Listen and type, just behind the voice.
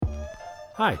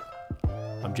Hi,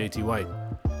 I'm JT White,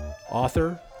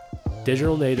 author,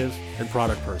 digital native, and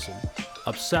product person,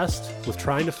 obsessed with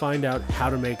trying to find out how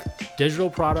to make digital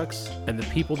products and the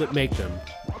people that make them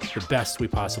the best we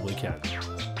possibly can.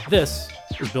 This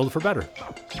is Build for Better.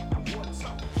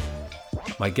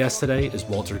 My guest today is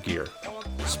Walter Geer,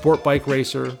 sport bike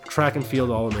racer, track and field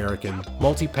All-American,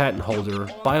 multi-patent holder,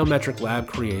 biometric lab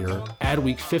creator,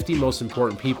 Adweek 50 Most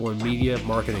Important People in Media,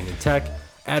 Marketing, and Tech,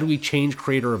 Adweek Change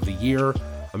Creator of the Year,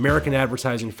 American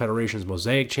Advertising Federation's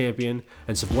Mosaic Champion,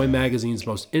 and Savoy Magazine's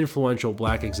most influential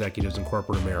black executives in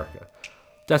corporate America.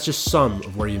 That's just some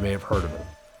of where you may have heard of him.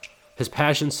 His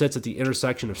passion sits at the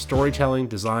intersection of storytelling,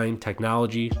 design,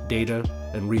 technology, data,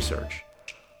 and research.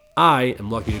 I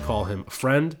am lucky to call him a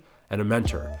friend and a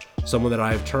mentor, someone that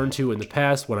I have turned to in the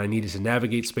past when I needed to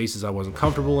navigate spaces I wasn't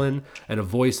comfortable in, and a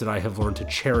voice that I have learned to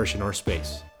cherish in our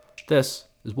space. This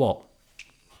is Walt.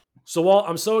 So, Walt,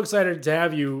 I'm so excited to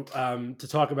have you to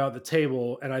talk about the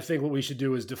table, and I think what we should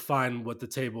do is define what the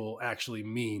table actually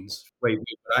means. Wait,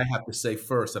 but I have to say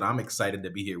first that I'm excited to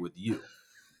be here with you.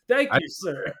 Thank I, you,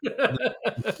 sir.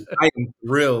 I am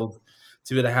thrilled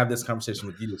to be able to have this conversation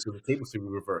with you. So the tables should be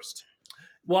reversed.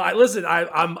 Well, I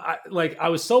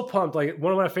was so pumped. Like,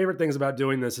 one of my favorite things about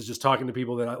doing this is just talking to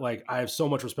people that I have so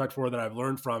much respect for, that I've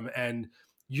learned from. And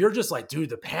you're just like, dude,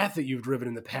 the path that you've driven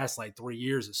in the past 3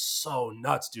 years is so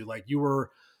nuts, dude. Like,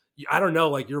 I don't know,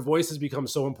 like, your voice has become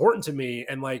so important to me.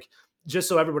 And just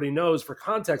so everybody knows, for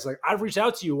context, like, I've reached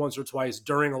out to you once or twice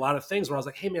during a lot of things where I was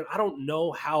like, hey man, I don't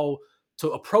know how to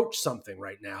approach something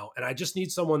right now. And I just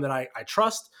need someone that I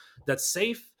trust, that's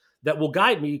safe, that will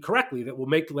guide me correctly, that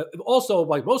will also,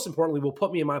 like, most importantly, will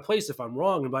put me in my place if I'm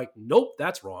wrong, and like, nope,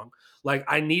 that's wrong. Like,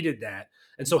 I needed that.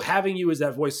 And so having you as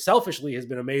that voice selfishly has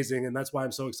been amazing. And that's why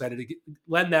I'm so excited to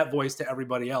lend that voice to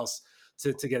everybody else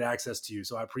to get access to you.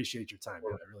 So I appreciate your time,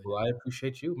 man. I really do. Well, I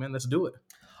appreciate you, man. Let's do it.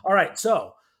 All right.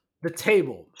 So the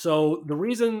table. So the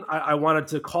reason I wanted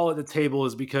to call it the table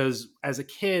is because as a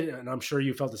kid, and I'm sure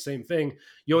you felt the same thing,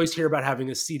 you always hear about having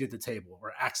a seat at the table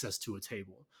or access to a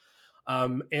table.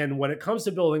 And when it comes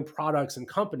to building products and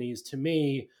companies, to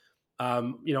me,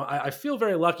 I feel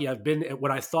very lucky. I've been at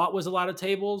what I thought was a lot of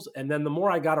tables. And then the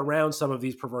more I got around some of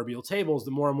these proverbial tables,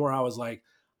 the more and more I was like,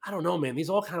 I don't know, man, these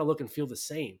all kind of look and feel the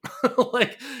same.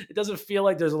 Like, it doesn't feel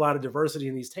like there's a lot of diversity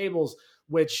in these tables,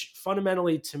 which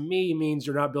fundamentally to me means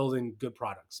you're not building good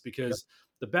products, Yep. because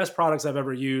the best products I've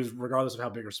ever used, regardless of how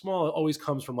big or small, it always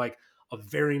comes from like a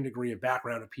varying degree of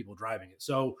background of people driving it.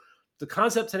 So the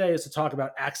concept today is to talk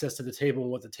about access to the table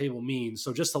and what the table means.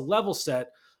 So just to level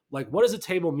set, like, what does a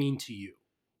table mean to you?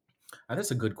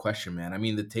 That's a good question, man. I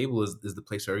mean, the table is the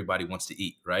place where everybody wants to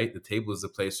eat, right? The table is the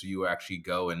place where you actually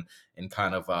go and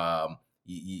kind of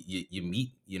you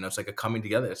meet. You know, it's like a coming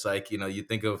together. It's like, you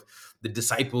think of the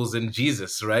disciples and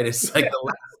Jesus, right? It's like Yeah. the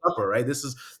Last Supper, right? This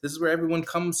is where everyone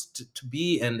comes to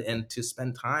be and to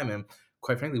spend time, and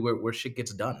quite frankly, where shit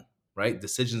gets done, right?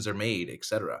 Decisions are made,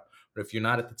 etc. But if you're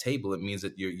not at the table, it means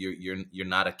that you're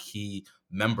not a key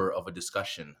member of a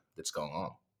discussion that's going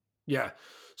on. Yeah.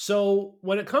 So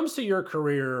when it comes to your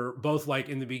career, both like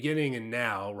in the beginning and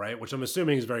now, right, which I'm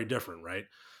assuming is very different, right?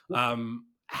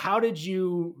 How did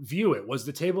you view it? Was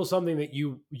the table something that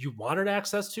you wanted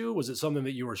access to? Was it something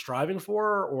that you were striving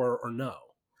for, or no?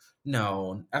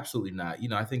 No, absolutely not.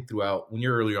 I think throughout when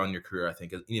you're earlier on in your career, I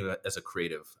think as a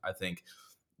creative, I think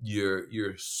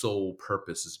your sole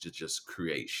purpose is to just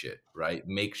create shit, right?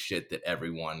 Make shit that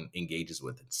everyone engages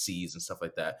with and sees and stuff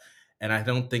like that. And I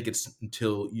don't think it's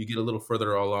until you get a little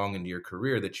further along in your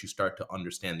career that you start to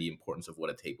understand the importance of what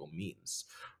a table means,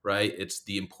 right? It's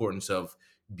the importance of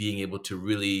being able to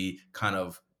really kind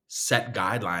of set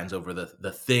guidelines over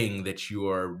the thing that you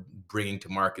are bringing to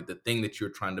market, the thing that you're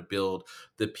trying to build,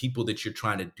 the people that you're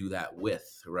trying to do that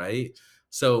with, right?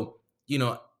 So,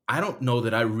 I don't know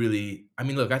that I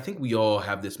mean, look, I think we all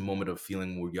have this moment of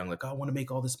feeling when we're young, like, oh, I want to make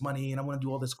all this money and I want to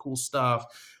do all this cool stuff.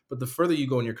 But the further you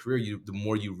go in your career, the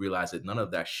more you realize that none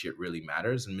of that shit really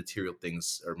matters, and material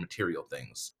things are material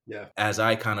things. Yeah. As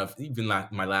I kind of, even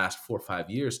like my last 4 or 5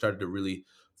 years, started to really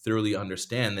thoroughly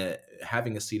understand that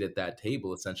having a seat at that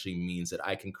table essentially means that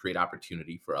I can create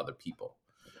opportunity for other people,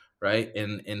 right?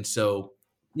 And so,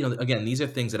 again, these are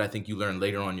things that I think you learn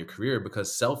later on in your career,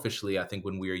 because selfishly, I think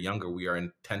when we are younger,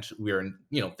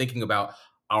 thinking about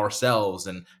ourselves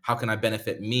and how can I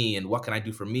benefit me and what can I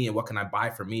do for me and what can I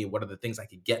buy for me and what are the things I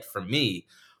could get for me.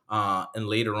 And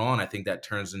later on, I think that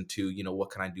turns into, what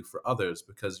can I do for others?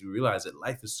 Because you realize that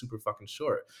life is super fucking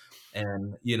short.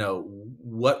 And,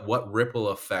 what ripple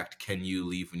effect can you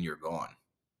leave when you're gone?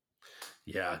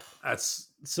 Yeah, it's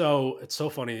so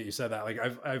funny that you said that. Like,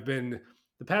 I've been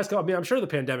the past couple, I mean, I'm sure the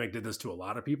pandemic did this to a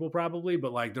lot of people probably,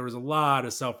 but like there was a lot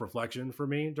of self-reflection for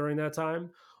me during that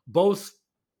time, both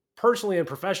personally and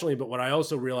professionally. But what I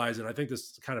also realized, and I think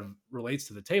this kind of relates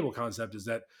to the table concept, is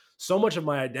that so much of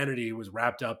my identity was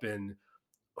wrapped up in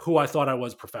who I thought I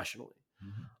was professionally.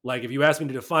 Mhm. Like if you asked me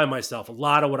to define myself, a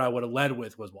lot of what I would have led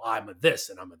with was, well, I'm a this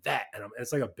and I'm a that. And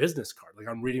it's like a business card. Like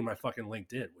I'm reading my fucking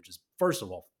LinkedIn, which is, first of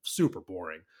all, super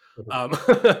boring. Um,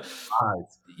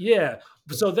 Eyes. yeah.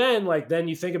 So then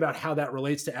you think about how that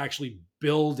relates to actually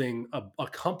building a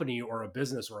company or a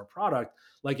business or a product.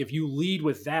 Like if you lead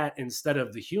with that instead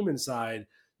of the human side,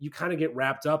 you kind of get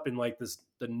wrapped up in like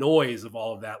the noise of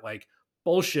all of that, like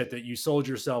bullshit that you sold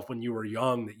yourself when you were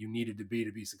young that you needed to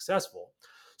be successful.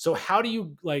 So how do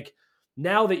you like,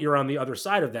 now that you're on the other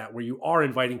side of that, where you are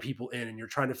inviting people in and you're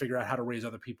trying to figure out how to raise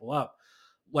other people up,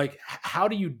 like how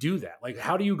do you do that? Like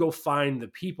how do you go find the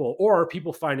people, or are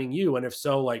people finding you? And if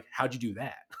so, like how'd you do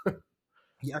that?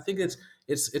 Yeah, I think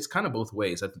it's kind of both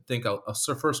ways. I think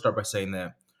first start by saying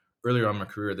that earlier on in my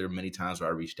career, there were many times where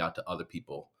I reached out to other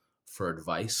people for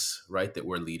advice, right? That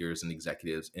were leaders and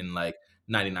executives, and like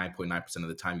 99.9% of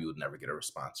the time, you would never get a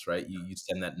response, right? You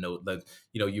send that note, like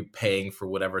you're paying for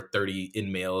whatever 30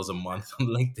 in mails a month on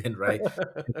LinkedIn, right?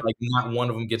 It's like not one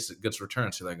of them gets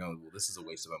returned. So you're like, oh, well, this is a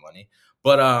waste of my money.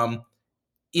 But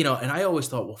and I always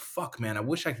thought, well, fuck, man, I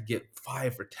wish I could get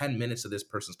 5 or 10 minutes of this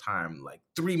person's time, like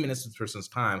 3 minutes of this person's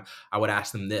time. I would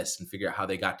ask them this and figure out how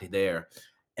they got to there.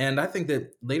 And I think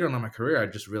that later on in my career, I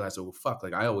just realized, oh, well, fuck,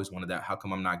 like I always wanted that. How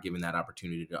come I'm not giving that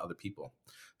opportunity to other people?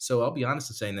 So I'll be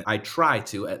honest in saying that I try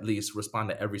to at least respond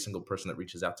to every single person that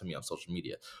reaches out to me on social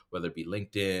media, whether it be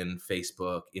LinkedIn,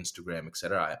 Facebook, Instagram,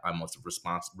 etc. I'm most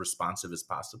responsive as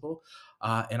possible.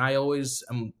 And I always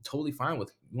am totally fine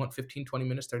with, you want 15, 20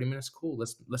 minutes, 30 minutes, cool.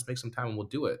 Let's make some time and we'll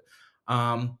do it.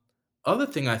 Other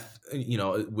thing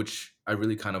which I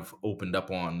really kind of opened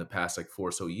up on the past like 4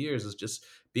 or so years is just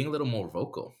being a little more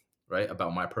vocal, right,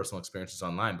 about my personal experiences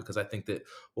online, because I think that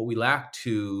what we lack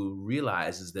to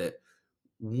realize is that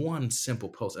one simple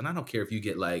post, and I don't care if you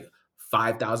get like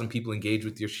 5,000 people engaged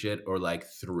with your shit or like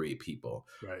 3 people,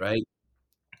 Right. right?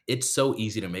 It's so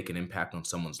easy to make an impact on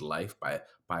someone's life by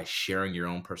sharing your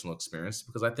own personal experience,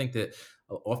 because I think that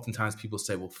oftentimes people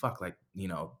say, well, fuck, like,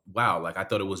 wow, like I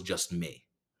thought it was just me,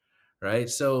 right?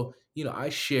 So, I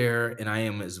share and I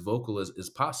am as vocal as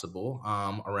possible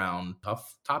around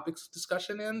tough topics of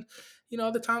discussion. And,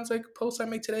 other times like posts I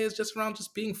make today is just around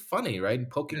just being funny, right? And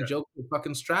poking Yeah. jokes with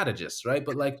fucking strategists, right?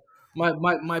 But like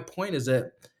my point is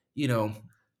that, you know,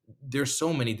 there's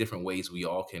so many different ways we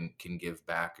all can give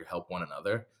back or help one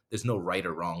another. There's no right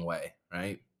or wrong way,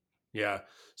 right? Yeah.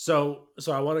 So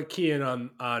I want to key in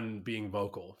on being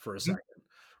vocal for a Mhm. second,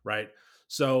 right?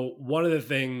 So one of the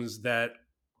things that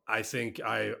I think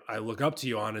I look up to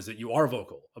you on is that you are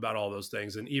vocal about all those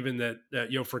things, and even that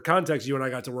for context, you and I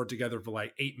got to work together for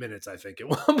like 8 minutes, I think, at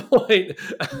one point.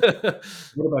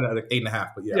 What about like 8.5?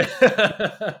 But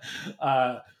yeah.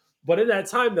 Yeah. But in that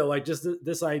time, though, like just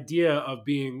this idea of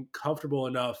being comfortable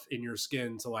enough in your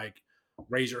skin to like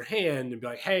raise your hand and be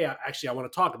like, "Hey, actually, I want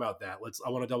to talk about that. I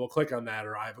want to double click on that,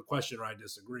 or I have a question, or I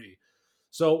disagree."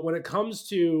 So when it comes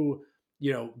to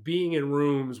being in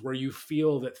rooms where you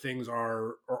feel that things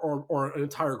are, or an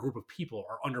entire group of people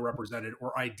are underrepresented,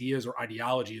 or ideas or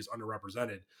ideology is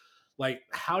underrepresented, like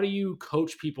how do you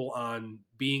coach people on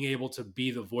being able to be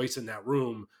the voice in that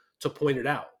room to point it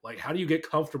out? Like how do you get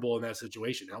comfortable in that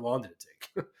situation? How long did it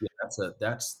take? Yeah,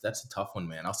 that's a tough one,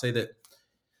 man. I'll say that,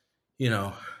 you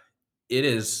know, it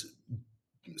is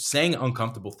saying an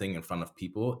uncomfortable thing in front of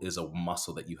people is a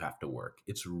muscle that you have to work.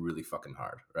 It's really fucking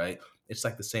hard, right? It's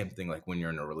like the same thing like when you're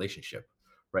in a relationship,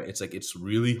 right? It's like it's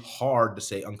really hard to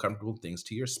say uncomfortable things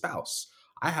to your spouse.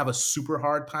 I have a super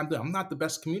hard time doing. I'm not the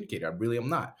best communicator. I really am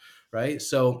not, right?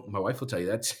 So my wife will tell you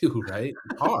that too, right?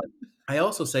 It's hard. I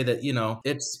also say that,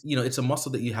 it's a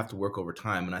muscle that you have to work over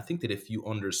time. And I think that if you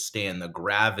understand the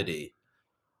gravity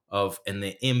of and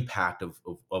the impact of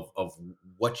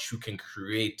what you can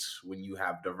create when you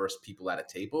have diverse people at a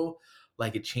table,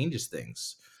 like it changes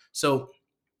things. So,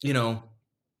 you know,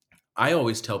 I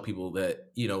always tell people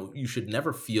that, you should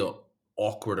never feel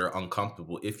awkward or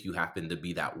uncomfortable if you happen to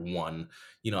be that one,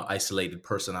 isolated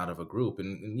person out of a group.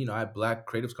 And I have black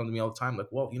creatives come to me all the time, like,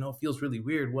 well, it feels really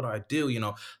weird. What do I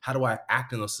do? How do I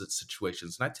act in those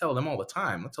situations? And I tell them all the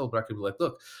time, I tell black people, like,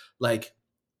 look, like,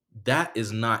 that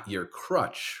is not your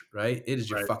crutch, right? It is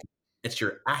your Right. fucking, it's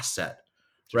your asset,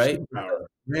 It's right? your Because superpower.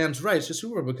 brands, right? It's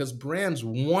your superpower because brands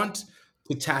want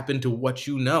to tap into what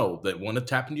you know, that want to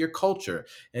tap into your culture.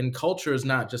 And culture is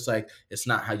not just like, it's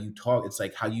not how you talk, it's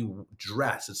like how you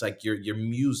dress, it's like your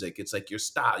music, it's like your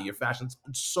style, your fashion,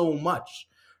 it's so much,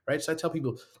 right? So I tell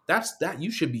people that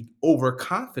you should be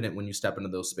overconfident when you step into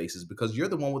those spaces because you're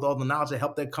the one with all the knowledge to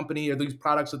help that company or these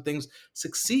products or things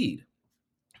succeed.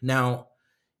 Now,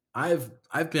 I've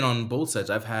been on both sides.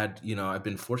 I've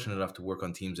been fortunate enough to work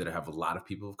on teams that have a lot of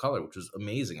people of color, which was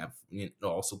amazing.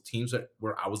 Also teams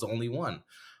where I was the only one.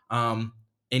 Um,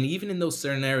 and even in those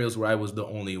scenarios where I was the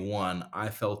only one, I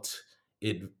felt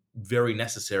it very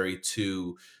necessary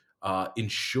to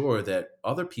ensure that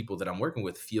other people that I'm working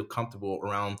with feel comfortable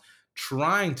around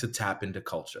trying to tap into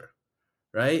culture,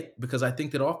 right? Because I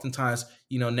think that oftentimes,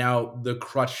 now the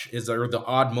crutch is, or the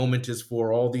odd moment is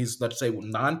for all these, let's say,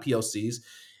 non-POCs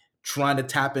trying to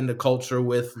tap into culture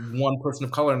with one person of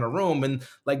color in a room, and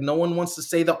like no one wants to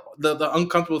say the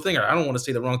uncomfortable thing, or I don't want to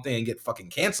say the wrong thing and get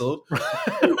fucking canceled.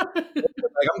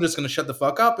 Like I'm just gonna shut the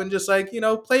fuck up and just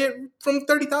play it from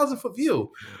 30,000 foot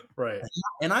view. Right.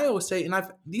 And I always say, and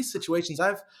I've these situations,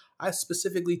 I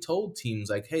specifically told teams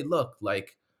like, hey, look,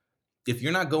 like if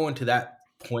you're not going to that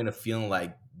point of feeling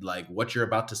like what you're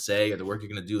about to say or the work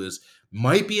you're going to do is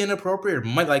might be inappropriate or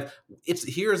might like it's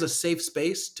here's a safe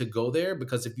space to go there,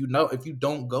 because if you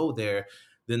don't go there,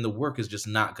 then the work is just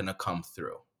not going to come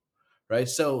through, right?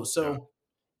 So Yeah.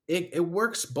 it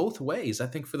works both ways. I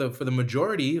think for the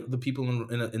majority of the people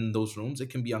in those rooms, it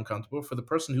can be uncomfortable. For the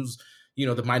person who's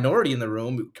the minority in the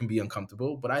room, it can be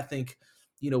uncomfortable. But I think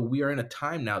we are in a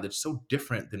time now that's so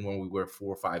different than when we were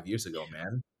 4 or 5 years ago,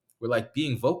 man. Where like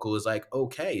being vocal is like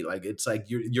okay, like it's like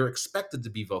you're expected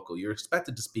to be vocal, you're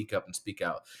expected to speak up and speak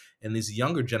out. And this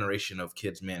younger generation of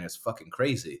kids, man, is fucking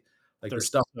crazy. Like the They're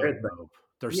stuff, so dope.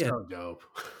 They're yeah, so dope.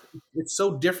 it's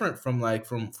so different from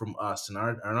from us and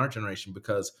our generation,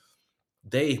 because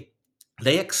they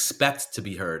they expect to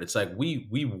be heard. It's like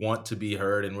we want to be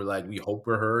heard, and we're like we hope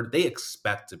we're heard. They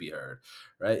expect to be heard,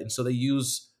 right? And so they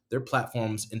use their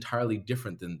platforms entirely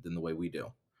different than the way we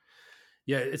do.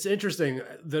 Yeah, it's interesting.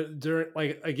 During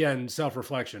like again, self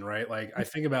reflection, right? Like I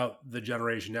think about the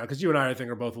generation now because you and I think,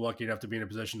 are both lucky enough to be in a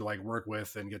position to like work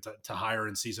with and get to hire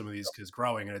and see some of these kids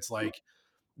growing. And it's like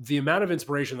the amount of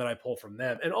inspiration that I pull from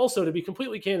them, and also to be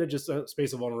completely candid, just a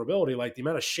space of vulnerability, like the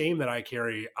amount of shame that I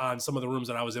carry on some of the rooms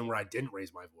that I was in where I didn't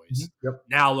raise my Mhm. voice. Yep.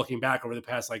 Now looking back over the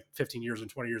past like 15 years and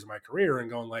 20 years of my career and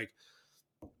going like,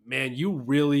 man, you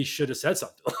really should have said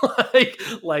something.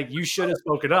 like you should have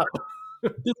spoken up.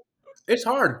 Dude, it's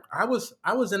hard. I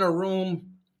was in a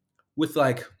room with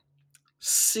like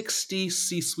 60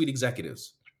 C-suite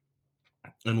executives,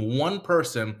 and one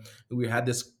person, we had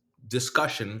this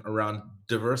discussion around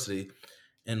diversity,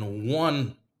 and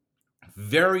one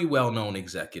very well-known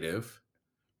executive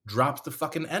drops the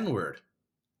fucking N-word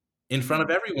in front of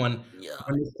everyone Yeah.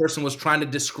 when this person was trying to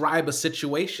describe a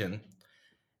situation.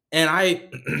 And I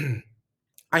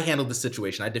I handled the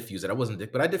situation. I diffused it. I wasn't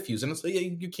dick, but I diffused it. And so yeah,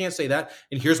 you can't say that.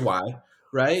 And here's why,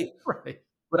 right? Right.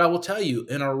 But I will tell you,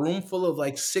 in a room full of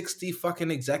like 60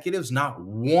 fucking executives, not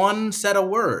one said a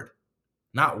word.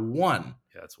 Not one.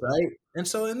 Yeah, that's wild. Right.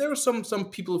 And there were some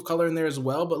people of color in there as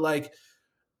well. But like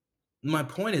my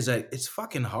point is that it's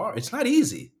fucking hard. It's not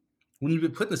easy when you've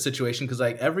been put in the situation, because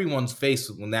like everyone's face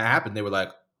when that happened, they were like,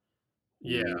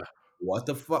 Yeah. what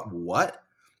the fuck? What?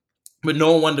 But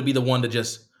no one wanted to be the one to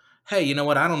just, hey, you know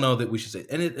what? I don't know that we should say.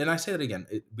 And I say that again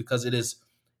because it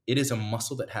is a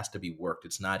muscle that has to be worked.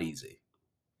 It's not easy.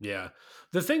 Yeah.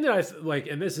 The thing that like,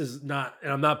 and this is not,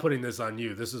 and I'm not putting this on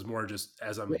you. This is more just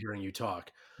as I'm Yeah. hearing you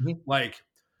talk. Mhm. Like,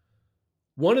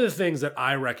 one of the things that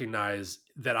I recognize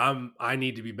that I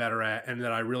need to be better at, and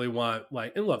that I really want,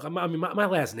 like, and look, I mean, my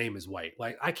last name is White.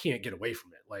 Like, I can't get away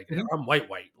from it. Like, Mhm. I'm white.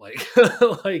 Like,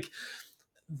 like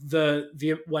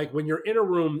the like when you're in a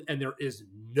room and there is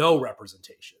no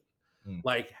representation, Mm.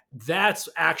 like that's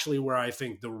actually where I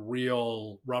think the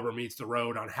real rubber meets the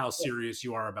road on how serious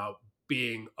you are about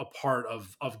being a part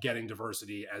of getting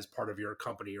diversity as part of your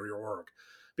company or your org,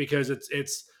 because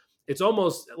it's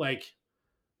almost like,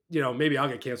 maybe I'll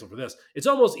get canceled for this. It's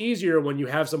almost easier when you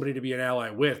have somebody to be an ally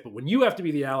with, but when you have to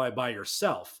be the ally by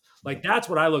yourself, like Yeah. that's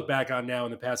what I look back on now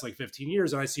in the past like 15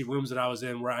 years, and I see rooms that I was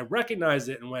in where I recognized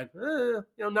it and went,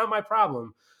 not my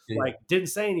problem. Yeah. Like didn't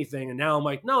say anything, and now I'm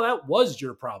like, no, that was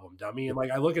your problem, dummy. And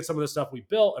like I look at some of the stuff we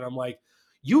built, and I'm like,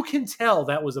 you can tell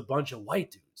that was a bunch of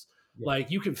white dudes. Yeah.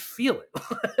 Like you can feel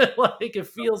it. Like it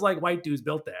feels like white dudes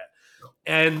built that.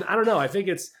 And I don't know. I think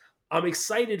I'm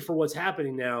excited for what's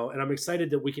happening now, and I'm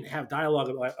excited that we can have dialogue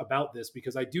about this,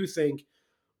 because I do think,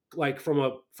 like from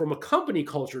a company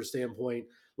culture standpoint,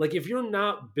 like if you're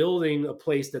not building a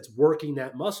place that's working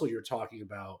that muscle you're talking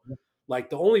about, Yeah. like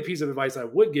the only piece of advice I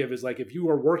would give is like if you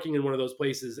are working in one of those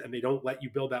places and they don't let you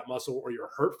build that muscle, or you're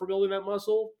hurt for building that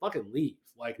muscle, fucking leave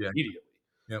like Yeah. immediately.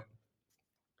 Yep.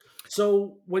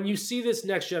 So when you see this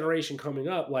next generation coming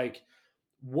up, like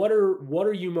what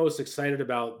are you most excited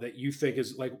about that you think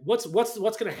is like what's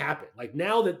going to happen like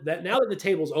now that the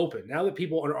table's open, now that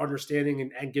people are understanding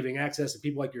and giving access, and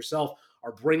people like yourself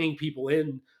are bringing people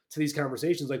in to these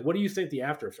conversations, like what do you think the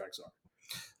after effects are?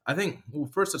 I think, well,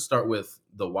 first let's start with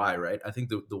the why, right? I think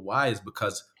the why is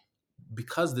because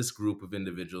this group of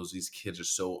individuals, these kids are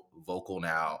so vocal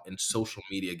now, and social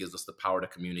media gives us the power to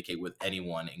communicate with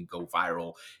anyone and go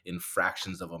viral in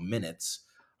fractions of a minute.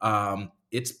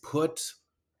 It's put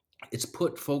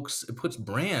folks, it puts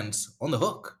brands on the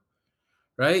hook,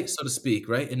 right, so to speak,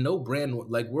 right? And no brand,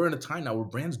 like, we're in a time now where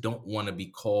brands don't want to be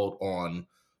called on.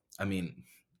 I mean,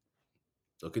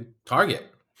 look at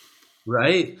Target,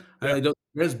 right? Yeah.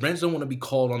 Brands don't want to be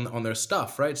called on their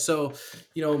stuff, right? So,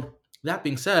 that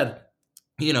being said,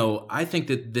 I think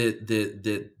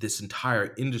that this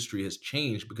entire industry has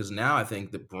changed because now I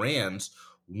think that brands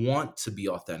want to be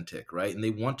authentic, right? And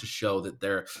they want to show that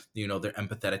they're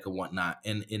empathetic and whatnot.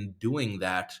 And in doing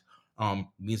that,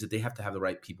 means that they have to have the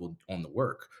right people on the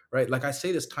work, right? Like, I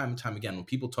say this time and time again when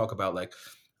people talk about, like,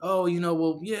 oh,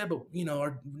 well, yeah, but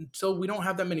so we don't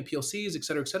have that many PLCs, et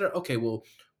cetera, et cetera. Okay, well,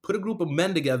 put a group of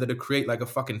men together to create like a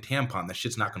fucking tampon. That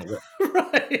shit's not going to work.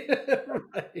 Right.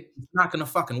 Right. It's not gonna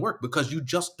fucking work because you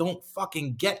just don't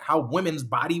fucking get how women's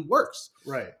body works.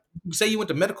 Right. You say you went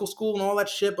to medical school and all that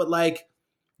shit, but like,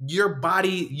 your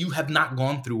body, you have not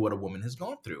gone through what a woman has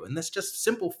gone through, and that's just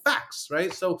simple facts,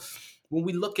 right? So when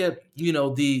we look at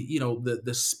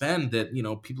the spend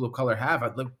that people of color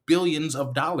have, like billions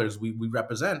of dollars we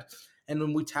represent, and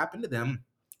when we tap into them,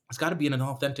 it's got to be in an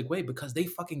authentic way because they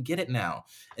fucking get it now,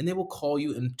 and they will call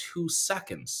you in 2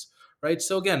 seconds, right?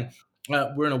 So again,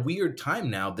 we're in a weird time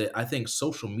now that I think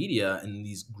social media and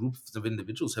these groups of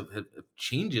individuals have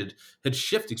changed, had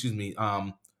shifted, excuse me,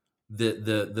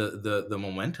 the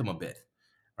momentum a bit,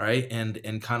 right?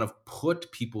 And kind of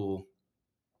put people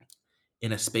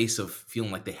in a space of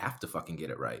feeling like they have to fucking get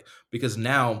it right. Because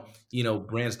now,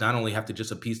 brands not only have to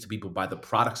just appease to people by the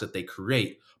products that they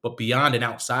create, but beyond and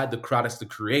outside the products to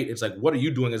create, it's like, what are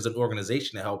you doing as an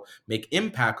organization to help make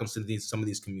impact on some of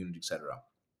these communities, et cetera?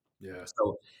 Yeah.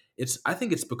 So I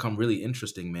think it's become really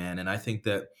interesting, man. And I think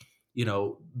that,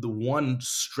 the one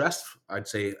stress I'd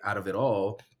say out of it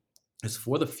all is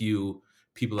for the few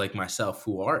people like myself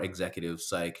who are executives,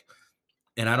 like,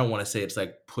 and I don't want to say it's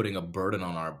like putting a burden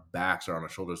on our backs or on our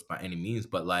shoulders by any means,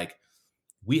 but like,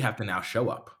 we have to now show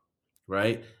up,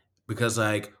 right? Because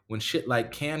like, when shit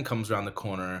like Can comes around the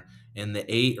corner and the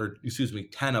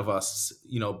 10 of us,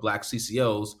 black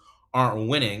CCOs aren't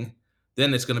winning,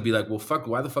 then it's gonna be like, well, fuck,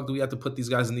 why the fuck do we have to put these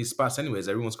guys in these spots anyways?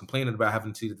 Everyone's complaining about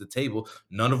having a seat at the table.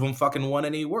 None of them fucking won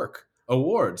any awards.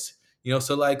 We don't have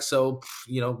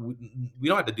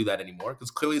to do that anymore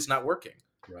because clearly it's not working,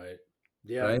 Right.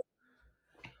 Yeah. right?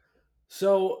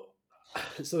 So,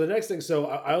 so the next thing. So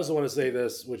I also want to say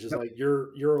this, which is Yep. like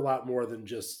you're a lot more than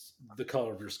just the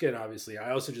color of your skin. Obviously,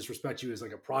 I also just respect you as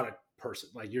like a product person.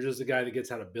 Like you're just a guy that gets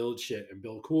how to build shit and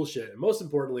build cool shit. And most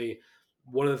importantly,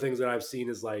 one of the things that I've seen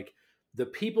is like the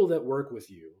people that work with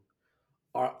you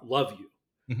love you.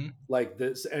 Mhm. Like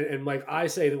this, and like I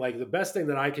say that like the best thing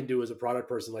that I can do as a product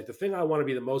person, like the thing I want to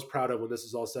be the most proud of when this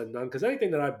is all said and done, because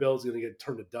anything that I build is going to get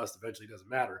turned to dust eventually, doesn't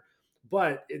matter.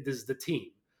 But it is the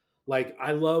team. Like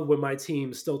I love when my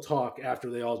team still talk after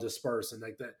they all disperse and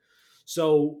like that.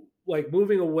 So like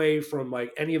moving away from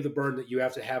like any of the burden that you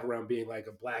have to have around being like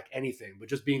a black anything, but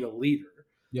just being a leader,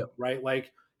 Yep. right?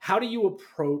 Like how do you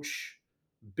approach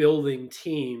building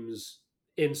teams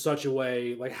in such a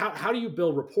way, like how do you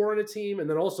build rapport in a team, and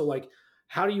then also like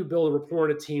how do you build a rapport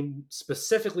in a team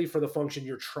specifically for the function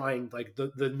you're trying, like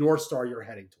the north star you're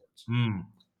heading towards? Mm.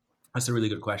 That's a really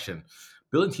good question.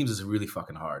 Building teams is really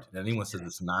fucking hard. And anyone says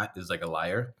it's not is like a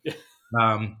liar. Yeah.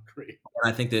 Um, Great.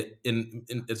 and I think that in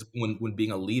it's when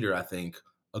being a leader, I think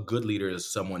a good leader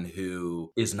is someone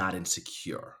who is not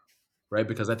insecure, right?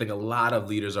 Because I think a lot of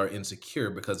leaders are insecure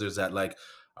because there's that, like,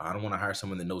 I don't want to hire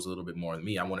someone that knows a little bit more than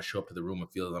me. I want to show up to the room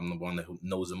and feel that I'm the one that who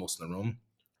knows the most in the room.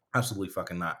 Absolutely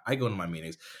fucking not. I go to my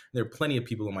meetings. There are plenty of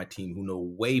people on my team who know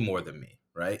way more than me,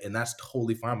 right? And that's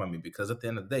totally fine by me because at the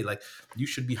end of the day, like, you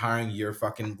should be hiring your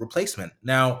fucking replacement.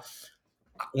 Now,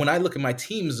 when I look at my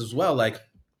teams as well, like,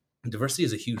 diversity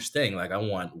is a huge thing. Like, I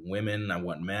want women, I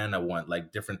want men, I want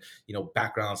like different,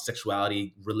 backgrounds,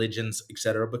 sexuality, religions,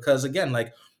 etc. Because again,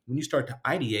 like, when you start to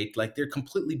ideate, like, they're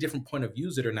completely different point of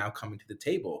views that are now coming to the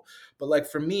table. But like,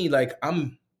 for me, like,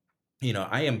 I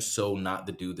am so not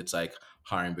the dude that's like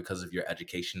hiring because of your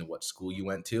education and what school you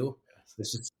went to.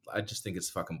 I just think it's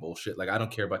fucking bullshit. Like, I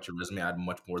don't care about your resume. I'd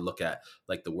much more look at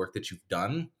like the work that you've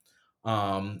done.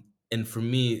 And for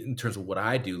me, in terms of what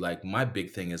I do, like my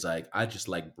big thing is like I just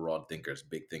like broad thinkers,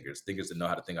 big thinkers, thinkers that know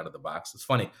how to think out of the box. It's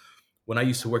funny when I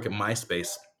used to work at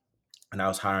MySpace and I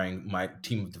was hiring my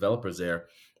team of developers there.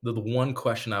 The one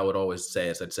question I would always say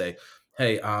is I'd say,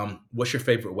 "Hey, what's your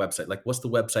favorite website? Like, what's the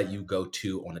website you go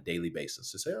to on a daily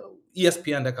basis?" They say, "Oh,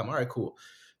 ESPN.com." All right, cool.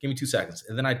 Give me 2 seconds,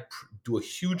 and then I do a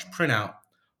huge printout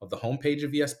of the homepage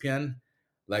of ESPN,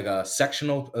 like a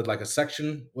sectional, like a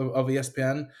section of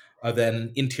ESPN,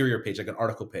 then interior page, like an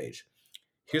article page.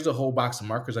 Here's a whole box of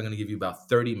markers. I'm going to give you about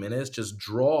 30 minutes. Just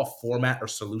draw a format or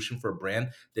solution for a brand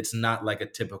that's not like a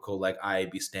typical like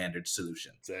IAB standard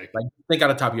solution. Sick. Like think out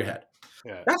of the top of your head.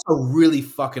 Yeah. That's a really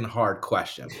fucking hard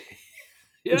question.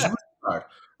 It's Yeah. really hard,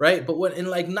 right? But when in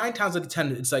like 9 times out of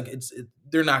 10, it's like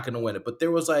they're not going to win it. But there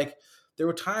were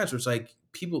times where it's like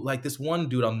people like this one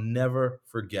dude I'll never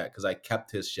forget because I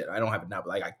kept his shit. I don't have it now, but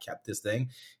like I kept this thing.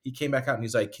 He came back out and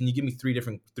he's like, "Can you give me three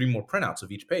more printouts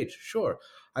of each page?" Sure.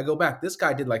 I go back. This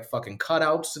guy did like fucking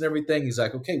cutouts and everything. He's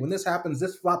like, "Okay, when this happens,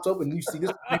 this flops open. You see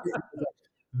this."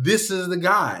 This is the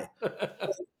guy.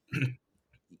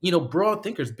 Broad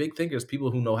thinkers, big thinkers,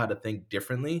 people who know how to think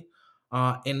differently.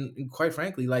 And quite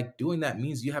frankly, like doing that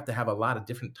means you have to have a lot of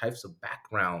different types of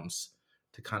backgrounds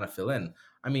to kind of fill in.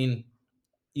 I mean,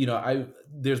 I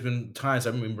there's been times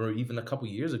I remember even a couple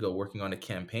years ago working on a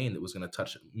campaign that was going to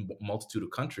touch a multitude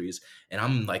of countries, and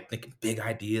I'm like thinking big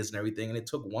ideas and everything. And it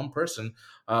took one person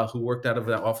who worked out of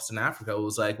the office in Africa who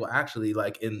was like, "Well, actually,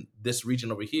 like in this region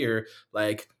over here,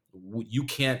 like you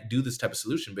can't do this type of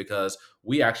solution because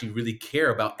we actually really care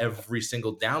about every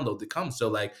single download that comes. So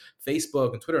like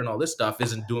Facebook and Twitter and all this stuff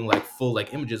isn't doing like full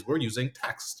like images. We're using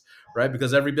text, right?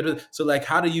 Because every bit of so like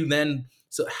how do you then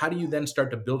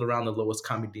start to build around the lowest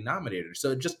common denominator?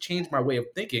 So it just changed my way of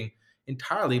thinking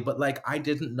entirely. But like I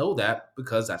didn't know that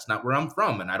because that's not where I'm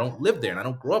from, and I don't live there, and I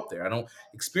don't grow up there. I don't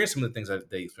experience some of the things that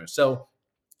they experience. So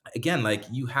again, like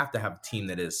you have to have a team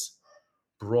that is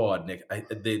broad, Nick.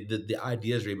 The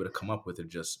ideas you're able to come up with are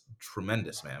just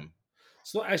tremendous, man.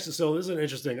 So actually, so this is an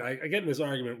interesting. I get in this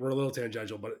argument. We're a little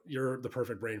tangential, but you're the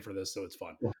perfect brain for this, so it's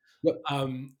fun. Yeah. Yep.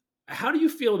 How do you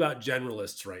feel about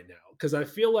generalists right now? Because I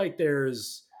feel like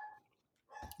there's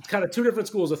kind of two different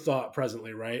schools of thought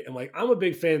presently, right? And like I'm a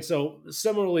big fan. So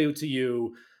similarly to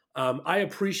you, I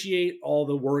appreciate all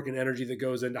the work and energy that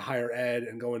goes into higher ed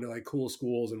and going to like cool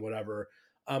schools and whatever.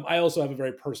 I also have a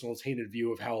very personal, tainted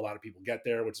view of how a lot of people get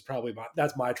there, which is probably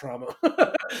that's my trauma.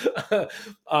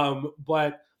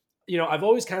 But I've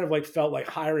always kind of like felt like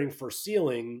hiring for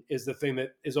ceiling is the thing that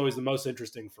is always the most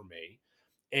interesting for me,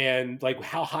 and like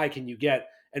how high can you get?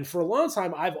 And for a long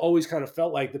time, I've always kind of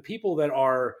felt like the people that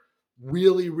are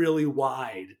really, really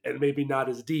wide and maybe not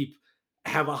as deep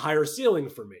have a higher ceiling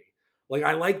for me. Like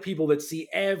I like people that see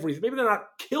everything. Maybe they're not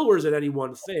killers at any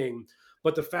one thing,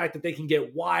 but the fact that they can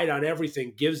get wide on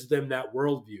everything gives them that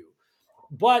worldview.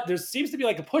 But there seems to be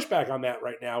like a pushback on that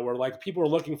right now, where like people are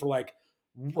looking for like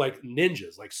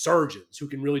ninjas, like surgeons who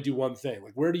can really do one thing.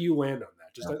 Like, where do you land on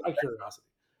that? Just out of curiosity.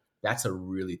 That's a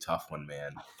really tough one,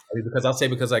 man. I mean, because I'll say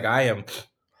because like I am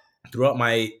throughout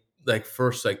my like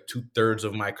first like 2/3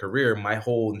 of my career, my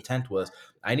whole intent was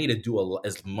I need to do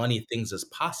as many things as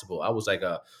possible. I was like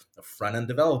a front end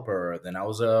developer, then I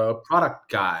was a product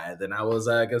guy, then I was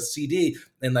like a CD,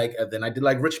 and like then I did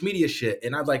like rich media shit,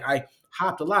 and I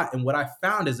hopped a lot. And what I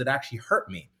found is it actually hurt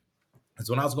me. Because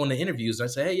when I was going to interviews, I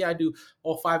say, "Hey, yeah, I do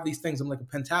all 5 of these things. I'm like a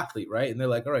pentathlete, right?" And they're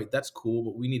like, "All right, that's cool,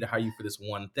 but we need to hire you for this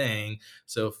one thing.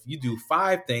 So if you do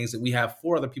 5 things that we have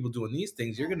 4 other people doing these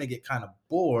things, you're going to get kind of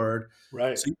bored.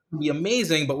 Right. So you can be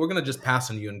amazing, but we're going to just pass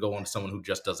on you and go on to someone who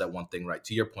just does that one thing right."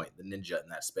 To your point, the ninja in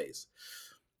that space.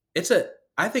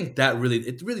 I think that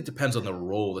it really depends on the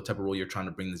role, the type of role you're trying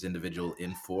to bring this individual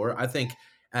in for. I think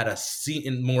at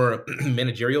in more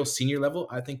managerial senior level,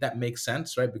 I think that makes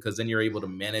sense, right? Because then you're able to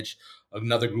manage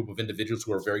another group of individuals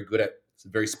who are very good at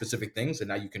very specific things, and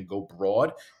now you can go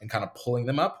broad and kind of pulling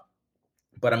them up.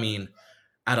 But I mean,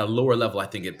 at a lower level, I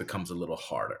think it becomes a little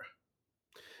harder.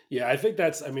 Yeah, I think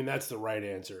that's the right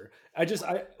answer.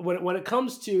 When it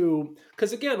comes to,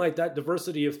 because again, like that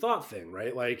diversity of thought thing,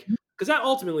 right? Like, because that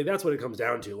ultimately that's what it comes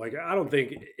down to. Like, I don't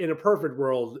think in a perfect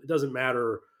world it doesn't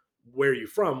matter where you're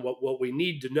from. What we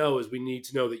need to know is we need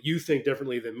to know that you think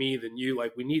differently than me, than you.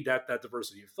 Like, we need that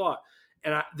diversity of thought.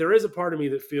 And there is a part of me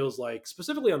that feels like,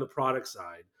 specifically on the product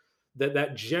side,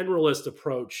 that generalist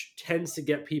approach tends to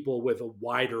get people with a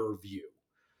wider view,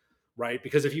 right?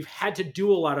 Because if you've had to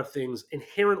do a lot of things,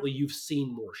 inherently you've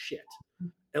seen more shit.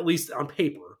 At least on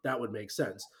paper, that would make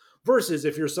sense. Versus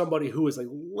if you're somebody who is like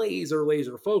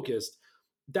laser focused,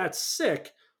 that's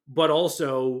sick, but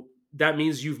also that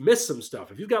means you've missed some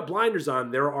stuff. If you've got blinders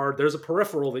on, there's a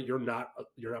peripheral that you're not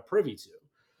privy to.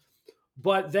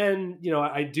 But then,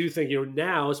 I do think,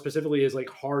 now specifically as like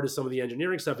hard as some of the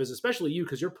engineering stuff is, especially you,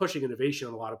 because you're pushing innovation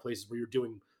in a lot of places where you're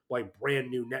doing like brand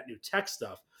new, net new tech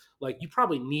stuff. Like you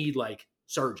probably need like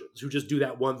surgeons who just do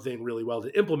that one thing really well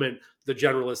to implement the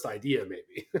generalist idea,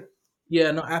 maybe. Yeah,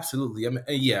 no, absolutely. I mean,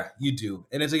 yeah, you do,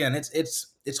 and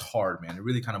it's hard, man. It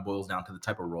really kind of boils down to the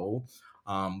type of role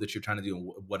that you're trying to do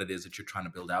and what it is that you're trying to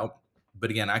build out.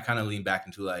 But again, I kind of lean back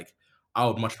into like I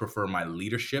would much prefer my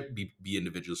leadership be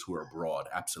individuals who are broad.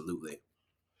 Absolutely.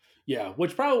 Yeah,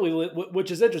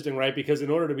 which is interesting, right? Because in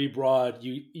order to be broad,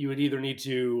 you would either need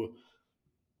to,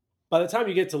 by the time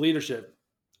you get to leadership,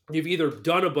 you've either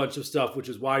done a bunch of stuff, which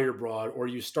is why you're broad, or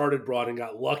you started broad and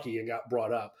got lucky and got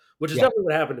brought up, which is Yeah. definitely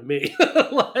what happened to me.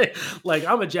 like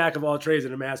I'm a jack of all trades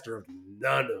and a master of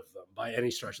none of them by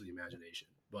any stretch of the imagination.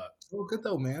 But So good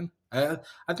though, man. I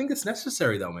think it's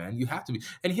necessary though, man. You have to be,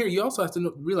 and here you also have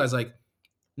to realize like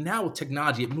now with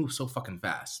technology, it moves so fucking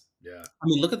fast. yeah, I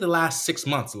mean, look at the last 6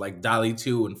 months, like Dolly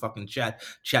 2 and fucking Chat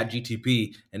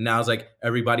GTP, and now it's like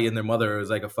everybody and their mother is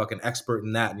like a fucking expert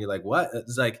in that, and you're like, what?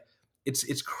 It's like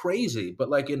it's crazy. But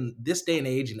like in this day and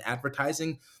age in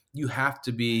advertising, you have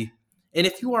to be, and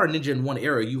if you are a ninja in one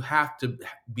area, you have to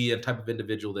be a type of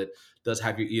individual that does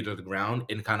have your ear to the ground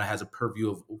and kind of has a purview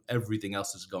of everything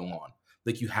else that's going on.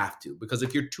 Like you have to, because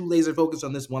if you're too laser focused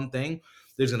on this one thing,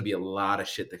 there's going to be a lot of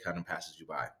shit that kind of passes you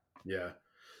by. yeah.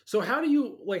 So how do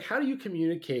you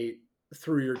communicate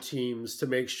through your teams to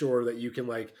make sure that you can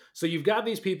so you've got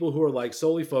these people who are like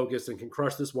solely focused and can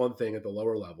crush this one thing at the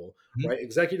lower level, Mhm. right?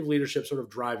 Executive leadership sort of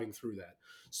driving through that.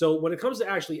 So when it comes to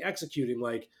actually executing,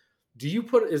 do you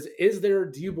put is there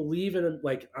do you believe in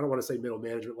I don't want to say middle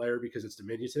management layer because it's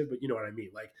diminutive, but you know what I mean?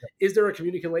 Like, is there a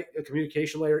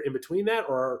communication layer in between that,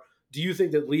 or do you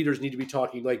think that leaders need to be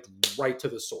talking like right to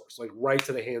the source, like right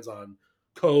to the hands-on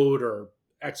code or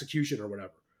execution or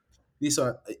whatever?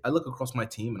 So I look across my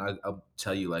team and I'll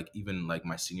tell you, like, even like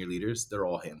my senior leaders, they're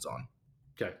all hands on.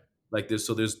 Okay. Like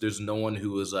there's no one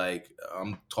who is like,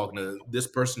 I'm talking to this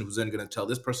person who's then going to tell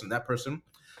this person, that person.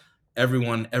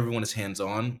 Everyone is hands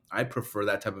on. I prefer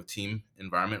that type of team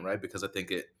environment, right? Because I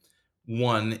think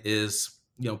one is,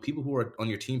 people who are on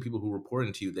your team, people who report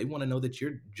into you, they want to know that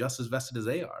you're just as vested as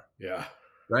they are, Yeah.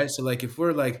 right? So like if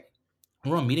we're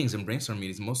on meetings and brainstorm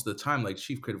meetings, most of the time, like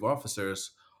chief creative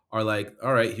officers are like,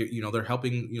 all right, here, they're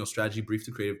helping, strategy brief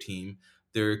the creative team.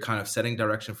 They're kind of setting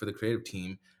direction for the creative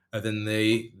team. And then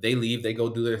they leave, they go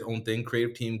do their own thing.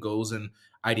 Creative team goes and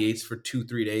ideates for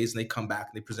 2-3 days, and they come back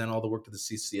and they present all the work to the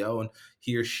CCO, and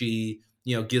he or she,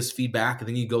 gives feedback, and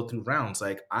then you go through rounds.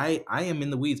 Like I am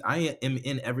in the weeds. I am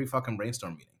in every fucking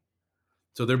brainstorm meeting.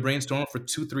 So they're brainstorming for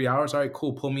 2-3 hours. All right,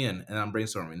 cool, pull me in, and I'm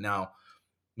brainstorming. Now,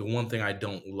 the one thing I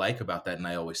don't like about that, and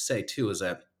I always say too, is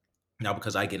that now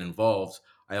because I get involved,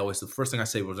 the first thing I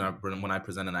say when I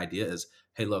present an idea is,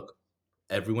 hey, look,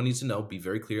 everyone needs to know, be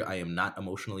very clear, I am not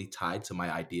emotionally tied to my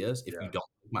ideas. If you Yeah. don't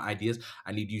like my ideas,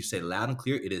 I need you to say loud and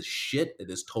clear, it is shit. It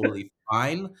is totally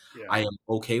fine. Yeah. I am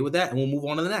okay with that, and we'll move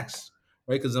on to the next.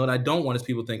 Right? Because what I don't want is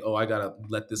people think, oh, I gotta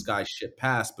let this guy shit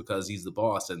pass because he's the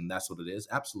boss and that's what it is.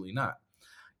 Absolutely not.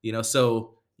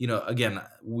 So again,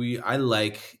 I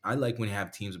like when you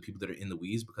have teams of people that are in the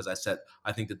weeds, because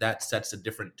I think that sets a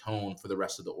different tone for the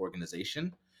rest of the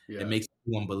organization. It Yeah. makes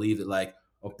everyone believe that, like,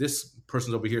 oh, if this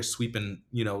person's over here sweeping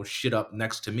shit up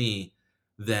next to me,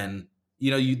 then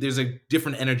there's a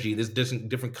different energy, there's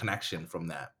different connection from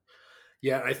that.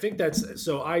 Yeah, I think that's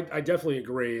so. I definitely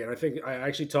agree, and I think I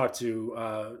actually talked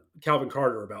to Calvin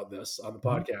Carter about this on the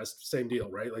Mhm. podcast. Same deal,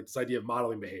 right? Like this idea of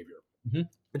modeling behavior Mhm.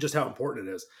 and just how important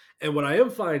it is. And what I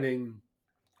am finding,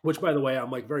 which by the way,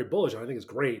 I'm like very bullish on, I think is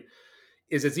great,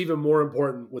 is it's even more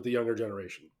important with the younger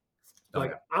generation. Oh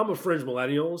Like yeah. I'm a fringe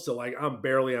millennial, so like I'm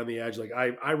barely on the edge. Like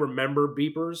I remember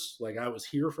beepers, like I was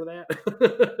here for that,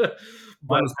 but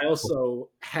Mine was I cool. also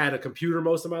had a computer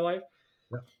most of my life.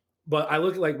 Yeah. But I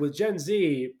look like with Gen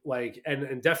Z, like,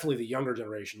 and definitely the younger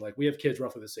generation, like we have kids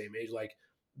roughly the same age, like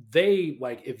they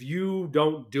like if you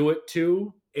don't do it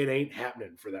too, it ain't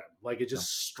happening for them. Like it Yeah.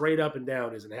 just straight up and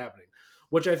down isn't happening,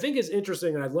 which I think is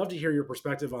interesting, and I'd love to hear your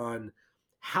perspective on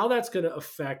how that's going to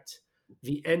affect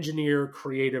the engineer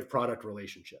creative product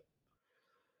relationship.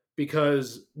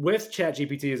 Because with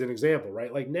ChatGPT as an example,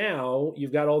 right? Like now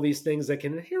you've got all these things that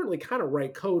can inherently kind of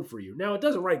write code for you. Now it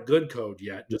doesn't write good code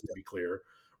yet, just to be clear,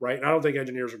 right? And I don't think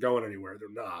engineers are going anywhere. They're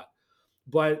not.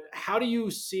 But how do you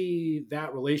see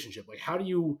that relationship? Like how do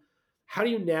you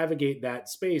navigate that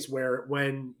space where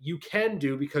when you can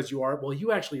do because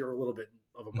you actually are a little bit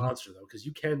of a Mhm. monster though, because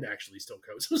you can actually still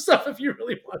code some stuff if you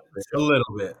really wanted A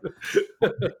little bit.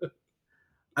 to.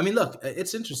 I mean, look,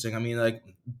 it's interesting. I mean, like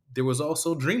there was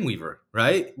also Dreamweaver,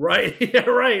 right? Right. Yeah,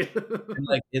 right. And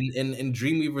like in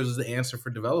Dreamweaver was the answer for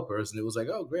developers, and it was like,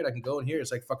 oh great, I can go in here.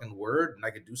 It's like fucking Word, and I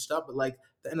could do stuff. But like at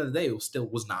the end of the day, it still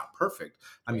was not perfect.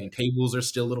 I mean, Right. tables are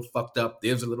still a little fucked up.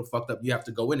 Divs are a little fucked up. You have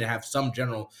to go in and have some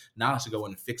general knowledge to go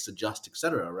in and fix, adjust,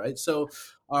 etc. Right? So,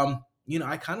 I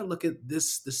kind of look at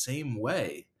this the same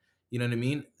way. You know what I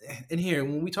mean? And here,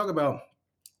 when we talk about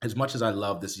as much as I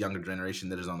love this younger generation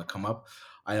that is on the come up,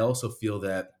 I also feel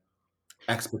that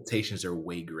expectations are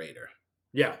way greater.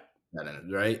 Yeah.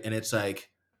 Right? And it's like,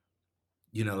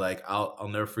 like I'll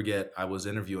never forget. I was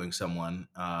interviewing someone,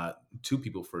 two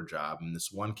people for a job, and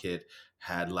this one kid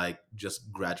had like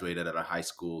just graduated out of high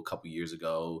school a couple years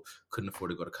ago, couldn't afford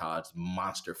to go to college,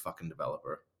 monster fucking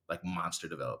developer, like monster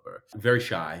developer, very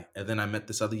shy. And then I met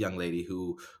this other young lady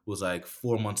who was like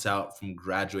 4 months out from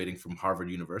graduating from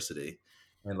Harvard University.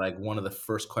 And like one of the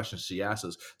first questions she asked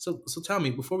us, so tell me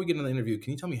before we get into the interview,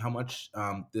 can you tell me how much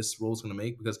this role is going to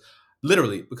make? Because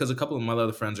literally, because a couple of my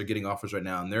other friends are getting offers right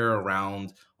now, and they're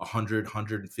around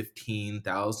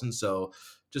 115,000. So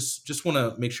just want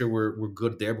to make sure we're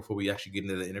good there before we actually get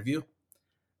into the interview.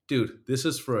 Dude, this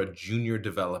is for a junior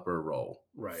developer role,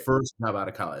 Right. first job out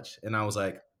of college, and I was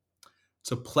like,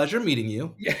 "It's a pleasure meeting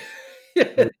you. Yeah.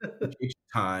 I appreciate your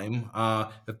time.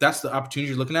 If that's the opportunity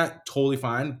you're looking at, totally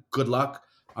fine. Good luck.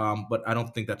 But I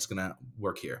don't think that's gonna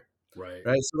work here." Right.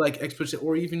 Right? So like, especially,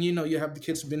 or even you have the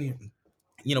kids who've been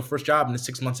here, first job and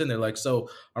 6 months in, they're like, so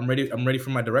I'm ready for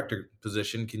my director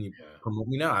position. Can you Yeah. promote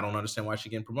me now? I don't understand why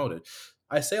she's getting promoted.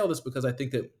 I say all this because I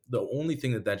think that the only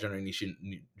thing that generation,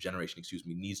 excuse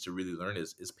me, needs to really learn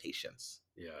is patience.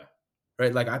 Yeah.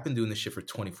 Right? Like I've been doing this shit for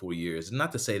 24 years. And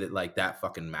not to say that like that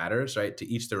fucking matters, right? To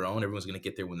each their own. Everyone's gonna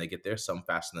get there when they get there, some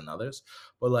faster than others.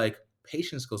 But like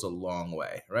patience goes a long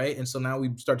way, right? And so now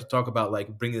we start to talk about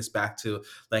like bring this back to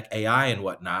like AI and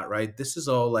whatnot, right? This is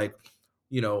all like,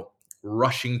 you know,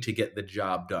 rushing to get the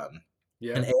job done.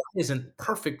 Yeah. And AI isn't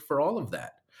perfect for all of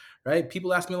that. Right?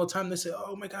 People ask me all the time, they say,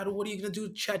 oh my God, what are you gonna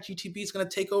do? Chat GTP is gonna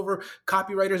take over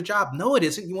copywriter's job. No, it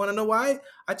isn't. You wanna know why?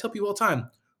 I tell people all the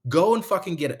time, go and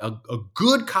fucking get a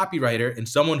good copywriter and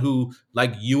someone who,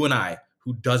 like you and I,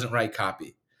 who doesn't write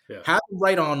copy. Yeah. Have them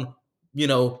write on,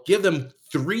 give them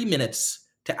 3 minutes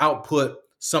to output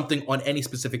something on any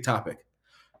specific topic.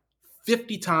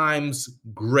 50 times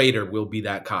greater will be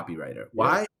that copywriter. Yeah.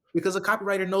 Why? Because a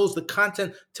copywriter knows the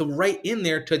content to write in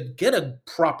there to get a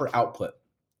proper output,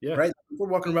 Yeah. right? We're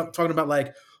walking around talking about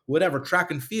like whatever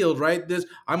track and field, right? This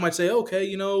I might say, okay,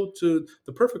 to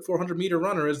the perfect 400-meter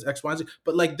runner is X, Y, and Z,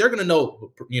 but like they're gonna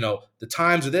know, the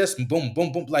times of this, and boom,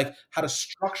 boom, boom, like how to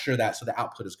structure that so the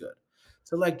output is good.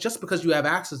 So like just because you have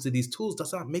access to these tools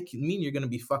does not mean you're gonna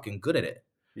be fucking good at it,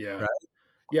 Yeah. right?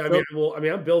 Yeah, So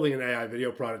I'm building an AI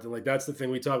video product, and like that's the thing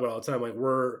we talk about all the time. Like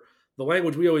the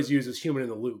language we always use is human in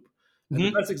the loop. And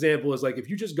the mhm, best example is like if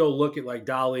you just go look at like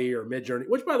Dolly or Midjourney,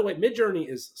 which by the way, Midjourney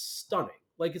is stunning.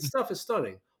 Like its stuff is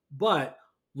stunning, but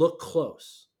look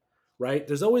close, right?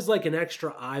 There's always like an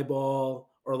extra eyeball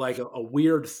or like a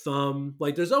weird thumb.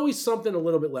 Like there's always something a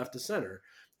little bit left to center.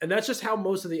 And that's just how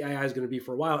most of the AI is going to be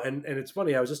for a while. And it's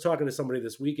funny, I was just talking to somebody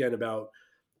this weekend about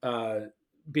uh,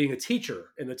 being a teacher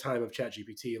in the time of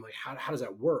ChatGPT and like how does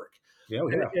that work? yeah,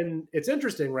 And, yeah. and it's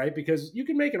interesting, right? Because you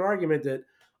can make an argument that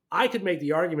I could make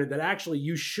the argument that actually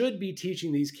you should be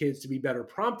teaching these kids to be better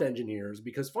prompt engineers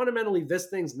because fundamentally this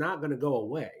thing's not going to go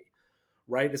away,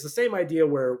 right? It's the same idea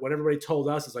where when everybody told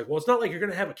us, it's like, well, it's not like you're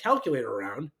going to have a calculator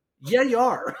around. Yeah, you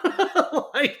are.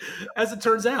 Like, as it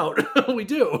turns out, we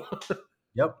do.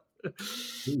 Yep.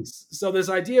 Please. So this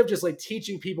idea of just like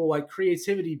teaching people like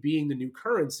creativity being the new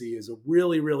currency is a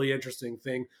really, really interesting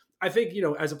thing. I think,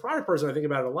 as a product person, I think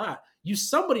about it a lot.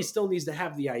 Somebody still needs to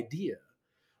have the idea,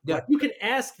 right? Yeah. You can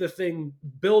ask the thing,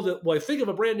 build it. Well, think of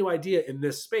a brand new idea in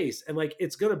this space, and like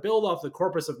it's going to build off the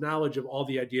corpus of knowledge of all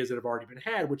the ideas that have already been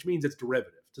had, which means it's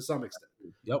derivative to some extent,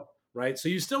 Yep. right? So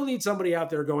you still need somebody out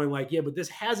there going like, yeah, but this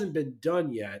hasn't been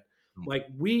done yet. Like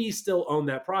we still own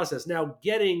that process. Now,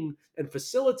 getting and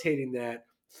facilitating that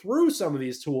through some of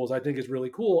these tools, I think is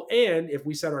really cool. And if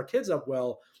we set our kids up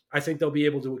well, I think they'll be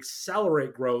able to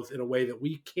accelerate growth in a way that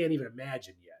we can't even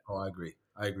imagine yet. Oh, I agree.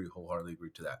 I agree. Wholeheartedly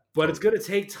agree to that. But it's Totally. going to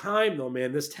take time, though,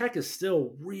 man. This tech is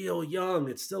still real young.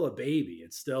 It's still a baby.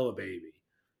 It's still a baby.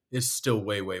 It's still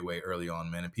way, way, way early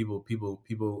on, man. And people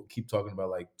keep talking about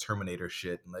like Terminator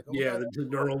shit and like, oh my Yeah, god, the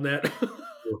neural net.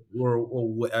 we're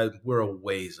a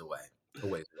ways away. A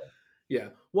ways away. Yeah.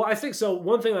 Well, I think so.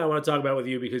 One thing that I want to talk about with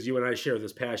you, because you and I share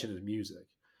this passion, is music.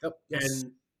 Yep. Yes.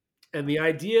 And the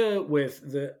idea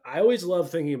with I always love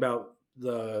thinking about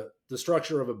the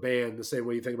structure of a band the same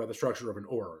way you think about the structure of an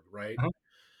org, right? Uh-huh.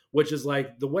 which is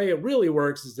like the way it really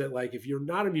works is that like if you're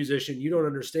not a musician, you don't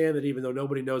understand that even though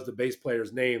nobody knows the bass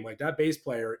player's name, like that bass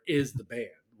player is the band,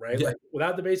 right? Yeah. Like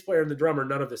without the bass player and the drummer,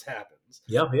 none of this happens,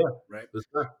 Yeah. Yeah. right? For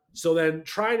sure. So then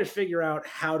trying to figure out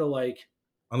how to like,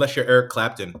 Unless you're Eric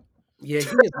Clapton. yeah, he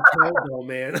is a count though,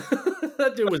 man.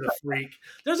 That dude was a freak.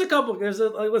 There's a couple.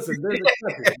 Listen. There's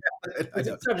exceptions. I There's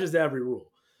know. exceptions to every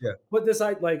rule. Yeah. But this,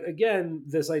 like again,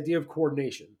 this idea of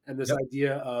coordination and this Yep.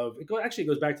 idea of actually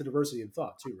goes back to diversity in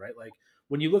thought too, right? Like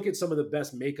when you look at some of the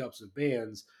best makeups of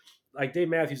bands, like Dave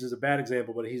Matthews is a bad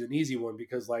example, but he's an easy one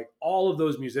because like all of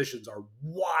those musicians are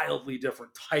wildly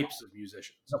different types of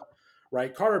musicians, Yep.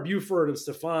 right? Carter Buford and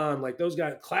Stefan, like those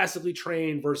guys classically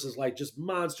trained versus like just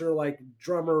monster like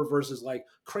drummer versus like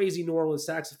crazy New Orleans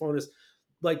saxophonist,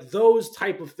 like those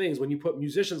type of things. When you put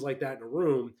musicians like that in a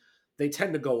room, they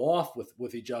tend to go off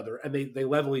with each other and they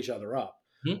level each other up.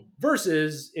 Mhm.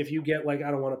 Versus if you get like, I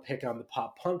don't want to pick on the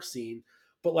pop punk scene,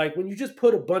 but like when you just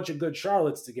put a bunch of good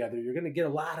Charlottes together, you're going to get a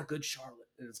lot of good Charlotte.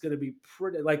 And it's going to be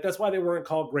pretty like that's why they weren't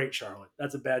called Great Charlotte.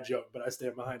 That's a bad joke, but I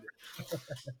stand behind it.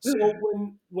 So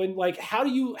when like how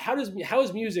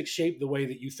is music shaped the way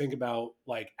that you think about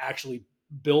like actually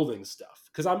building stuff?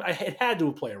 Because it had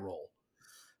to play a role.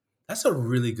 That's a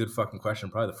really good fucking question.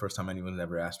 Probably the first time anyone's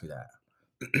ever asked me that.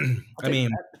 I'll I take mean,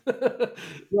 that.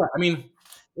 yeah, I mean,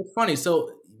 it's funny.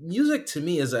 So music to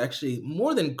me is actually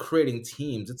more than creating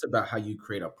teams. It's about how you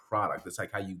create a product. It's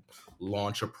like how you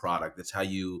launch a product. It's how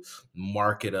you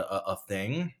market a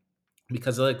thing.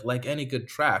 Because like any good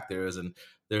track, there's an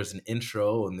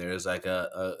intro and there's like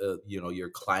a your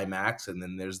climax and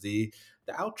then there's the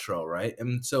outro, right?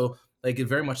 And so like it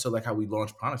very much so like how we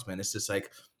launch products, man. It's just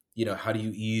like how do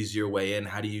you ease your way in?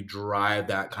 How do you drive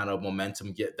that kind of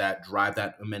momentum, drive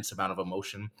that immense amount of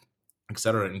emotion, et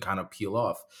cetera, and kind of peel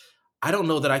off. I don't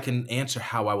know that I can answer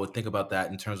how I would think about that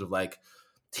in terms of like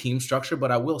team structure,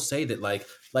 but I will say that like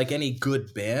any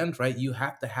good band, right? You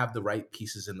have to have the right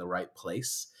pieces in the right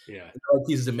place. Yeah. The right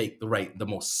pieces to make the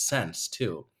most sense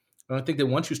too. And I think that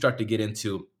once you start to get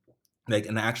into like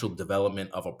an actual development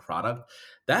of a product,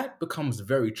 that becomes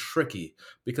very tricky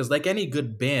because like any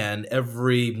good band,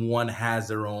 everyone has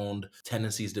their own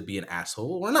tendencies to be an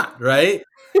asshole or not, right?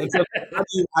 And so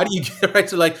how do you get right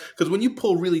to like because when you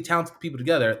pull really talented people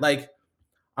together, like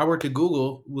I worked at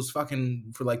Google, was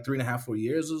fucking for like 3.5, 4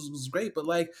 years. It was great. But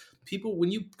like people,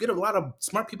 when you get a lot of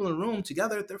smart people in a room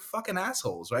together, they're fucking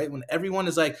assholes, right? When everyone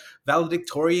is like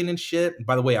valedictorian and shit.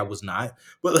 By the way, I was not,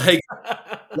 but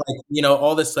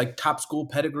all this like top school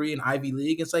pedigree and Ivy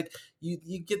League. It's like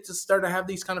you get to start to have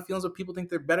these kind of feelings where people think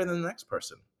they're better than the next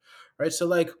person, right? So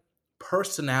like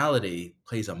personality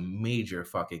plays a major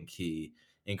fucking key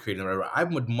in creating whatever. I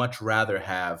would much rather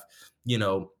have you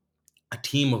know a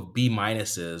team of B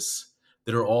minuses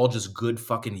that are all just good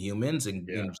fucking humans Yeah.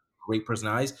 and great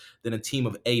personalities than a team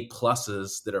of A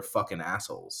pluses that are fucking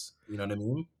assholes. You know what I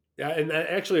mean? Yeah, and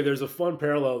actually, there's a fun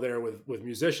parallel there with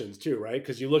musicians too, right?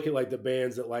 Because you look at like the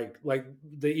bands that like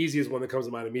the easiest one that comes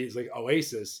to mind immediately is like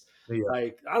Oasis. Yeah.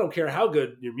 Like, I don't care how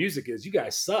good your music is, you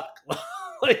guys suck.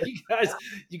 Like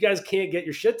you guys can't get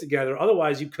your shit together.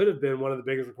 Otherwise, you could have been one of the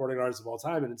biggest recording artists of all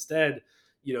time, and instead,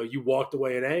 you walked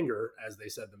away in anger, as they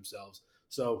said themselves.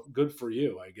 So good for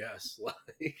you, I guess.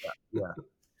 Like, Yeah.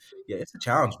 Yeah, it's a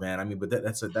challenge, man. I mean, but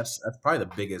that's probably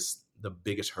the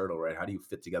biggest hurdle, right? How do you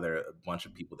fit together a bunch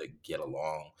of people that get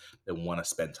along, that want to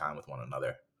spend time with one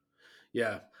another?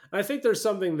 yeah, I think there's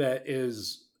something that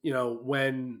is,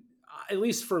 when at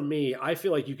least for me, I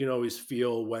feel like you can always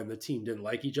feel when the team didn't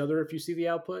like each other if you see the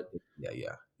output. Yeah, yeah,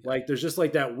 yeah. Like there's just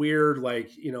like that weird, like,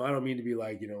 I don't mean to be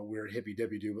like, weird hippy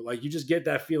dippy do, but like you just get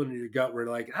that feeling in your gut where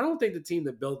like, I don't think the team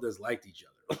that built this liked each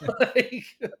other. Like,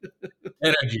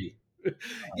 Energy.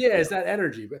 yeah, it's that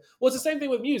energy. But well, it's the same thing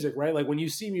with music, right? Like when you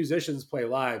see musicians play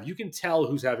live, you can tell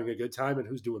who's having a good time and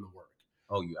who's doing the work.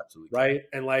 Oh, you absolutely can. Right.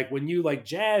 And like when you like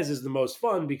jazz is the most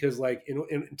fun because like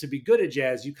to be good at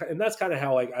jazz, and that's kind of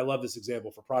how like I love this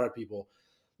example for product people.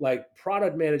 Like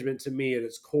product management to me at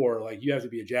its core, like you have to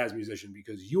be a jazz musician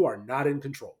because you are not in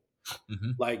control.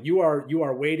 Hmm. Like you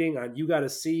are waiting on, you got to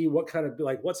see what kind of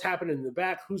like what's happening in the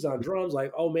back, who's on drums,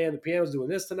 like, oh man, the piano's doing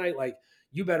this tonight. Like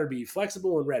you better be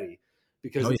flexible and ready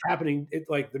because Oh, it's yeah. happening. It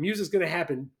like the music's going to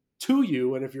happen to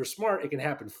you. And if you're smart, it can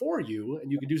happen for you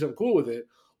and you can do something cool with it.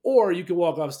 Or you can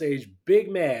walk off stage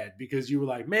big mad because you were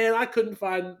like, man, I couldn't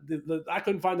find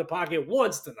the pocket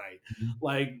once tonight.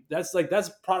 Mhm. That's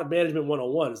product management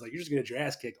 101. It's like you're just gonna get your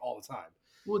ass kicked all the time.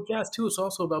 Well, jazz too is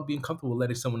also about being comfortable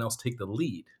letting someone else take the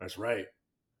lead, That's right.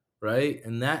 right?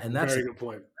 And that's Very good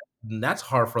point. and that's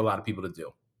hard for a lot of people to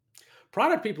do.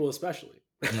 Product people especially.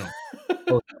 Mm.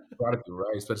 Well, product,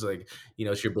 right? Especially like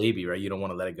it's your baby, right? You don't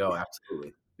want to let it go.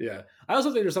 Absolutely. Yeah. I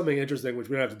also think there's something interesting, which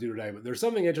we don't have to do today, but there's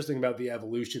something interesting about the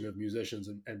evolution of musicians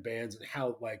and bands and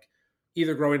how, like,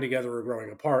 either growing together or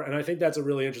growing apart. And I think that's a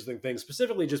really interesting thing,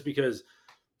 specifically just because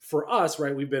for us,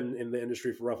 right, we've been in the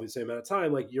industry for roughly the same amount of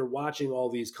time. Like, you're watching all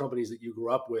these companies that you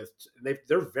grew up with, and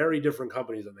they're very different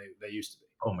companies than they used to be,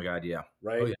 Oh my god, yeah. Oh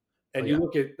right? yeah. Oh And you yeah.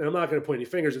 look at, and I'm not going to point any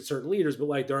fingers at certain leaders, but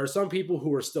like there are some people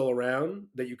who are still around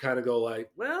that you kind of go like,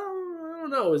 well, I don't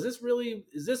know, is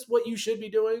this what you should be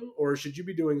doing, or should you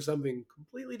be doing something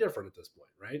completely different at this point,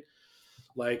 right?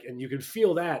 Like, and you can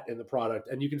feel that in the product,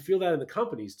 and you can feel that in the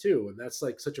companies too, and that's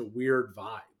like such a weird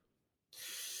vibe.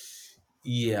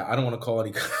 Yeah, I don't want to call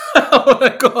any. I don't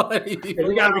want to call any And people.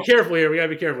 we No, got to be careful here. We got to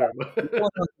be careful here.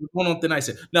 one on thin ice.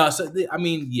 No, so I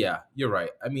mean, yeah, you're right.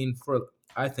 I mean, for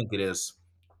I think it is.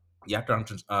 You have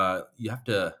to. You have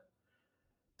to.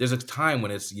 There's a time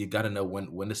when it's you got to know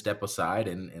when to step aside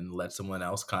and let someone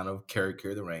else kind of carry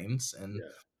the reins. And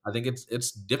Yeah. I think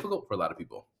it's difficult for a lot of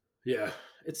people. Yeah,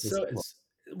 it's It's so difficult. it's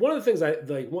one of the things I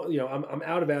like. I'm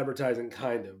out of advertising,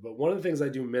 kind of, but one of the things I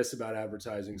do miss about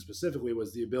advertising specifically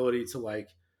was the ability to like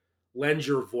lend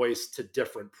your voice to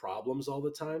different problems all the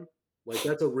time. Like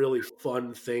that's a really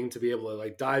fun thing to be able to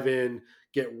like dive in,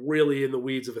 get really in the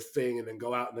weeds of a thing, and then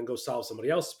go out and then go solve somebody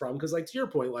else's problem. Because like to your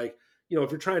point, like if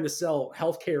you're trying to sell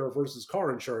healthcare versus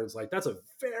car insurance, like that's a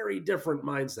very different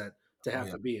mindset to Oh have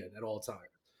yeah. to be in at all times.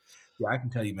 Yeah, I can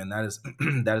tell you, man. That is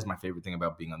that is my favorite thing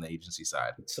about being on the agency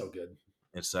side. It's so good.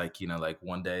 It's like, like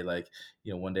one day,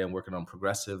 one day I'm working on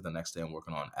Progressive, the next day I'm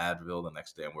working on Advil, the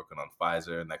next day I'm working on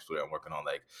Pfizer, the next day I'm working on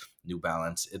like New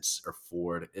Balance, or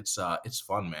Ford. It's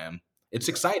fun, man. It's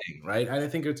Yeah, exciting, right? And I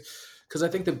think it's because I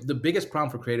think the biggest problem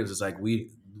for creatives is like we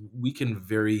can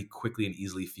very quickly and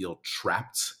easily feel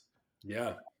trapped.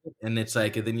 yeah. And it's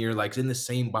like, and then you're like in the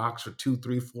same box for 2,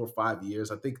 3, 4, 5 years.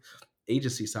 I think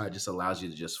agency side just allows you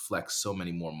to just flex so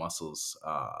many more muscles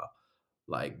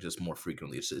like just more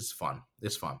frequently. It's fun.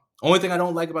 It's fun. Only thing I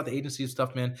don't like about the agency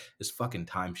stuff, man, is fucking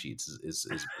timesheets.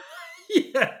 Is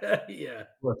Yeah, yeah.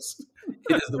 worst.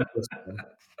 It is the worst,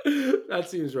 man. That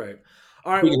seems right.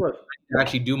 All right. Well, Speaking look. of, I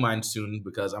actually do mine soon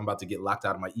because I'm about to get locked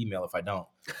out of my email if I don't.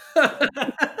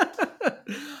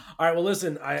 All right. Well,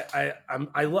 listen. I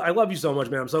love you so much,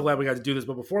 man. I'm so glad we got to do this.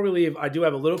 But before we leave, I do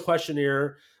have a little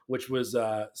questionnaire, which was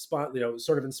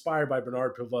sort of inspired by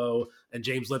Bernard Pivot and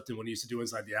James Lipton when he used to do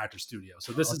Inside the Actor Studio.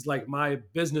 So this is like my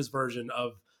business version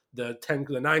of the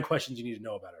 9 questions you need to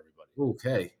know about everybody.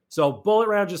 Okay. So bullet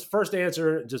round, just first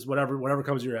answer, just whatever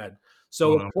comes to your head.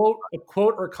 So Hold on. a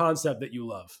quote or concept that you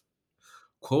love.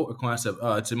 Quote or concept.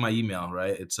 It's in my email,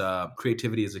 right? It's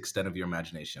creativity is the extent of your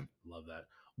imagination. Love that.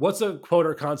 What's a quote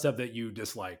or concept that you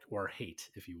dislike or hate,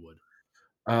 if you would?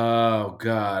 Oh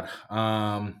God.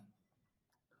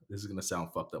 This is gonna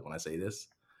sound fucked up when I say this.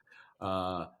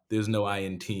 There's no I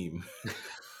in team.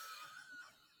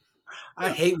 I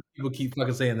hate when people keep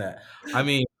fucking saying that. I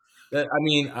mean,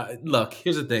 look.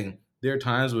 Here's the thing. There are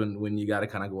times when you got to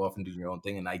kind of go off and do your own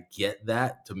thing, and I get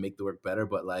that to make the work better.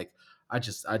 But like, I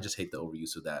just hate the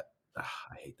overuse of that.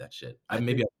 I hate that shit. I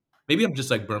think Maybe I'm just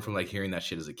like burnt from like hearing that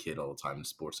shit as a kid all the time in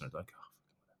sports, and it's like,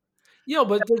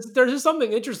 but there's just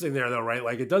something interesting there, though, right?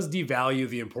 Like it does devalue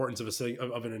the importance of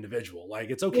an individual.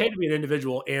 Like it's yeah, okay to be an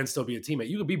individual and still be a teammate.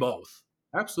 You could be both.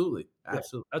 absolutely, Yeah,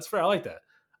 absolutely. that's fair. I like that.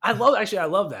 I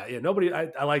love that. Yeah,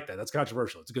 I like that. That's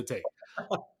controversial. It's a good take.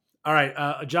 All right,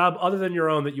 a job other than your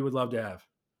own that you would love to have.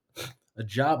 A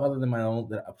job other than my own,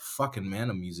 that a fucking man,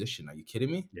 a musician. Are you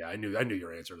kidding me? Yeah, I knew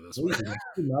your answer to this one. Crazy, man.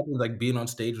 Can you imagine, like being on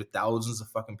stage with thousands of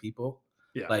fucking people,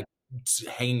 Yeah, like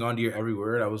hanging on to your every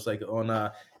word. I was like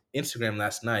on Instagram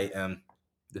last night, and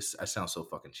this I sound so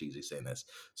fucking cheesy saying this.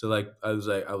 So like I was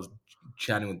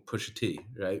chatting with Pusha T,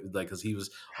 right? Like because he was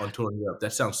on tour in Europe.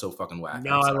 That sounds so fucking whack.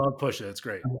 no, I'm I sorry. love Push It. It's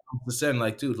great. I'm just saying,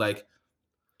 like, dude, like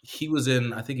he was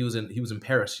in I think he was in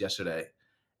Paris yesterday,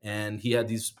 and he had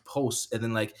these posts, and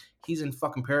then like he's in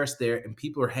fucking Paris there, and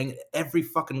people are hanging every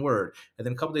fucking word, and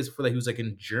then a couple days before that he was like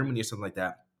in Germany or something like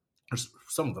that, or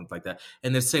something like that,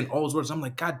 and they're saying all those words. I'm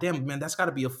like, god damn, man, that's got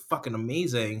to be a fucking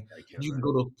amazing. I can't You can imagine.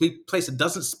 go to a place that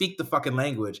doesn't speak the fucking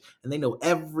language, and they know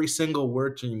every single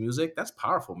word to your music. That's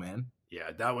powerful, man.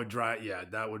 Yeah, that would drive. Yeah,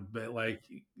 that would be like.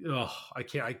 Oh, I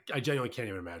can't. I genuinely can't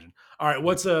even imagine. All right,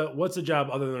 what's a job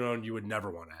other than your own you would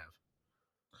never want to have?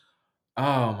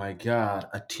 Oh my god,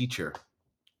 a teacher,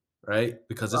 right?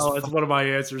 Because Oh, it's one of my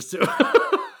answers too.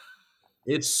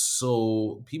 it's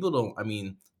so people don't. I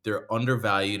mean, they're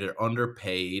undervalued, they're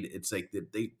underpaid. It's like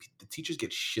the teachers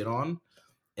get shit on,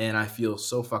 and I feel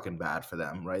so fucking bad for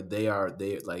them. Right? They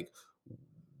like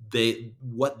they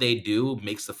what they do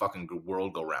makes the fucking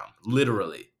world go round.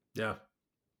 Literally, Yeah,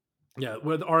 Yeah,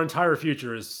 well, our entire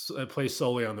future is placed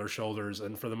solely on their shoulders,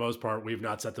 and for the most part, we've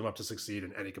not set them up to succeed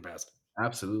in any capacity.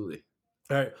 Absolutely.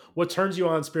 All right, what turns you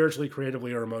on spiritually,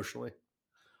 creatively, or emotionally?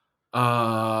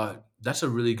 That's a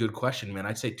really good question, man.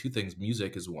 I'd say two things.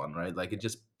 Music is one, right? Like it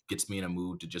just gets me in a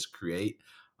mood to just create.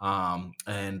 And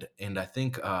I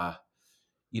think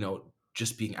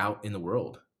just being out in the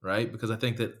world, right? Because I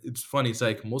think that it's funny. It's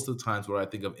like most of the times where I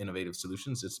think of innovative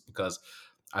solutions, it's because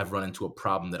I've run into a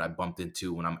problem that I bumped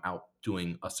into when I'm out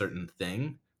doing a certain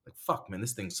thing. Like, fuck, man,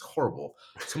 this thing's horrible.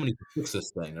 Somebody can fix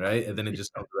this thing, right? And then it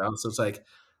just comes around. So it's like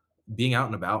being out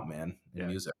and about, man, in Yeah,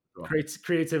 music. So,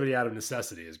 creativity out of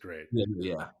necessity is great.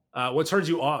 yeah, yeah. What turns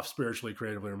you off spiritually,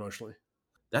 creatively, or emotionally?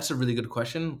 That's a really good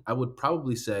question. I would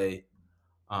probably say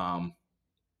um,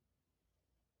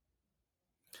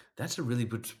 that's a really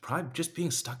good probably just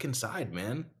being stuck inside,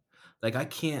 man. Like I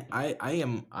can't I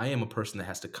am a person that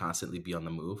has to constantly be on the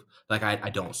move. Like I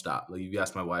don't stop. Like if you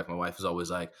ask my wife is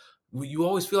always like, "Well, you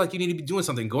always feel like you need to be doing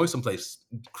something, going someplace,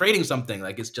 creating something."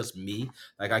 Like it's just me.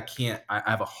 Like I can't I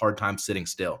have a hard time sitting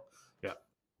still.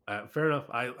 Yeah, fair enough.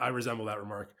 I resemble that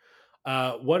remark.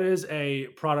 What is a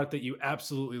product that you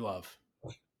absolutely love?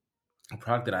 A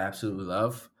product that I absolutely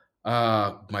love.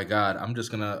 My God, I'm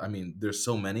just gonna. I mean, there's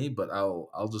so many, but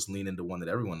I'll just lean into one that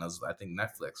everyone knows. I think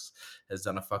Netflix has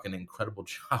done a fucking incredible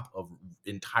job of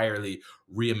entirely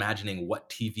reimagining what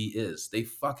TV is. They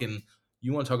fucking.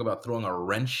 You want to talk about throwing a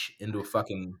wrench into a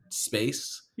fucking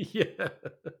space? Yeah,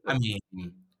 I mean,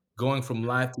 going from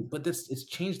live to, but this it's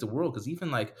changed the world because even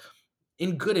like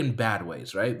in good and bad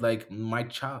ways, right? Like my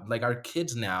child, like our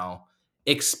kids now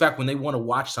expect when they want to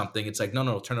watch something, it's like, no,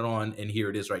 no, turn it on and here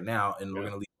it is right now. And we're yeah,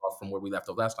 gonna leave off from where we left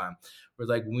off last time. Whereas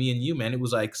like me and you, man, it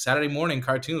was like Saturday morning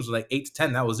cartoons were like 8 to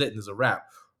 10, that was it, and there's a wrap.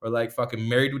 Or like fucking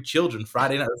Married with Children,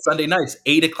 Friday night, Sunday nights,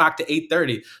 8 o'clock to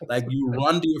 8:30. Like you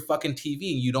run to your fucking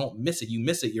TV and you don't miss it. You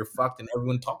miss it, you're fucked, and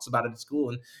everyone talks about it at school,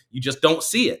 and you just don't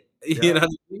see it. You yeah, know what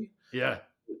I mean? yeah.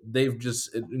 They've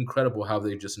just incredible how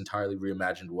they've just entirely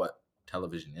reimagined what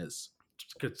television is.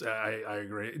 'Cause I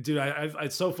agree, dude.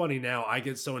 It's so funny now. I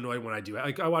get so annoyed when I do.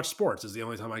 Like I watch sports. Is the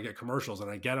only time I get commercials,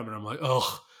 and I get them, and I'm like,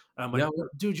 oh. I'm like, Yeah,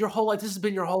 dude, your whole life. This has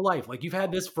been your whole life. Like you've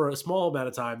had this for a small amount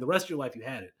of time. The rest of your life, you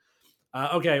had it.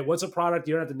 Okay, what's a product?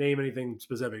 You don't have to name anything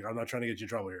specific. I'm not trying to get you in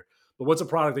trouble here. But what's a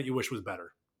product that you wish was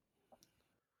better?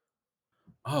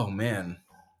 oh man,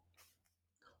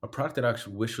 a product that I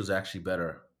actually wish was actually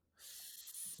better.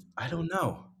 I don't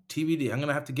know. TBD. I'm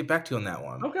gonna have to get back to you on that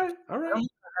one. Okay, all I right. don't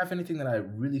have anything that I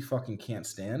really fucking can't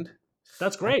stand.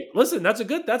 That's I, great. Listen, that's a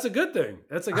good thing.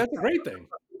 That's a great thing.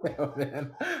 oh,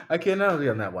 man, I can't help you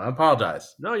on that one. I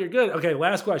apologize. No, you're good. Okay,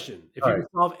 last question. If All you right.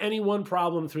 could solve any one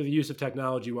problem through the use of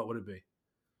technology, what would it be?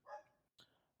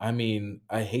 I mean,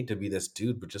 I hate to be this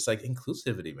dude, but just like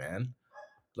inclusivity, man.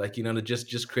 Like to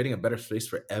just creating a better space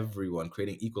for everyone,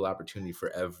 creating equal opportunity for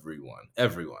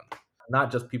everyone,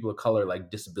 not just people of color, like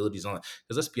disabilities on.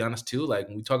 Because let's be honest too, like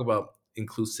when we talk about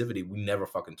inclusivity, we never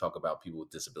fucking talk about people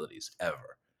with disabilities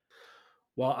ever.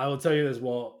 Well, I will tell you this.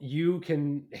 Well, you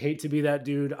can hate to be that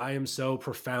dude. I am so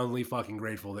profoundly fucking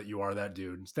grateful that you are that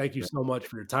dude. Thank you Yeah. so much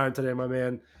for your time today, my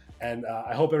man. And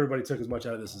I hope everybody took as much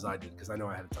out of this as I did because I know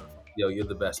I had a ton of fun. Yo, you're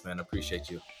the best, man. Appreciate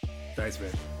you. Thanks,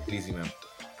 man. Take it easy, man.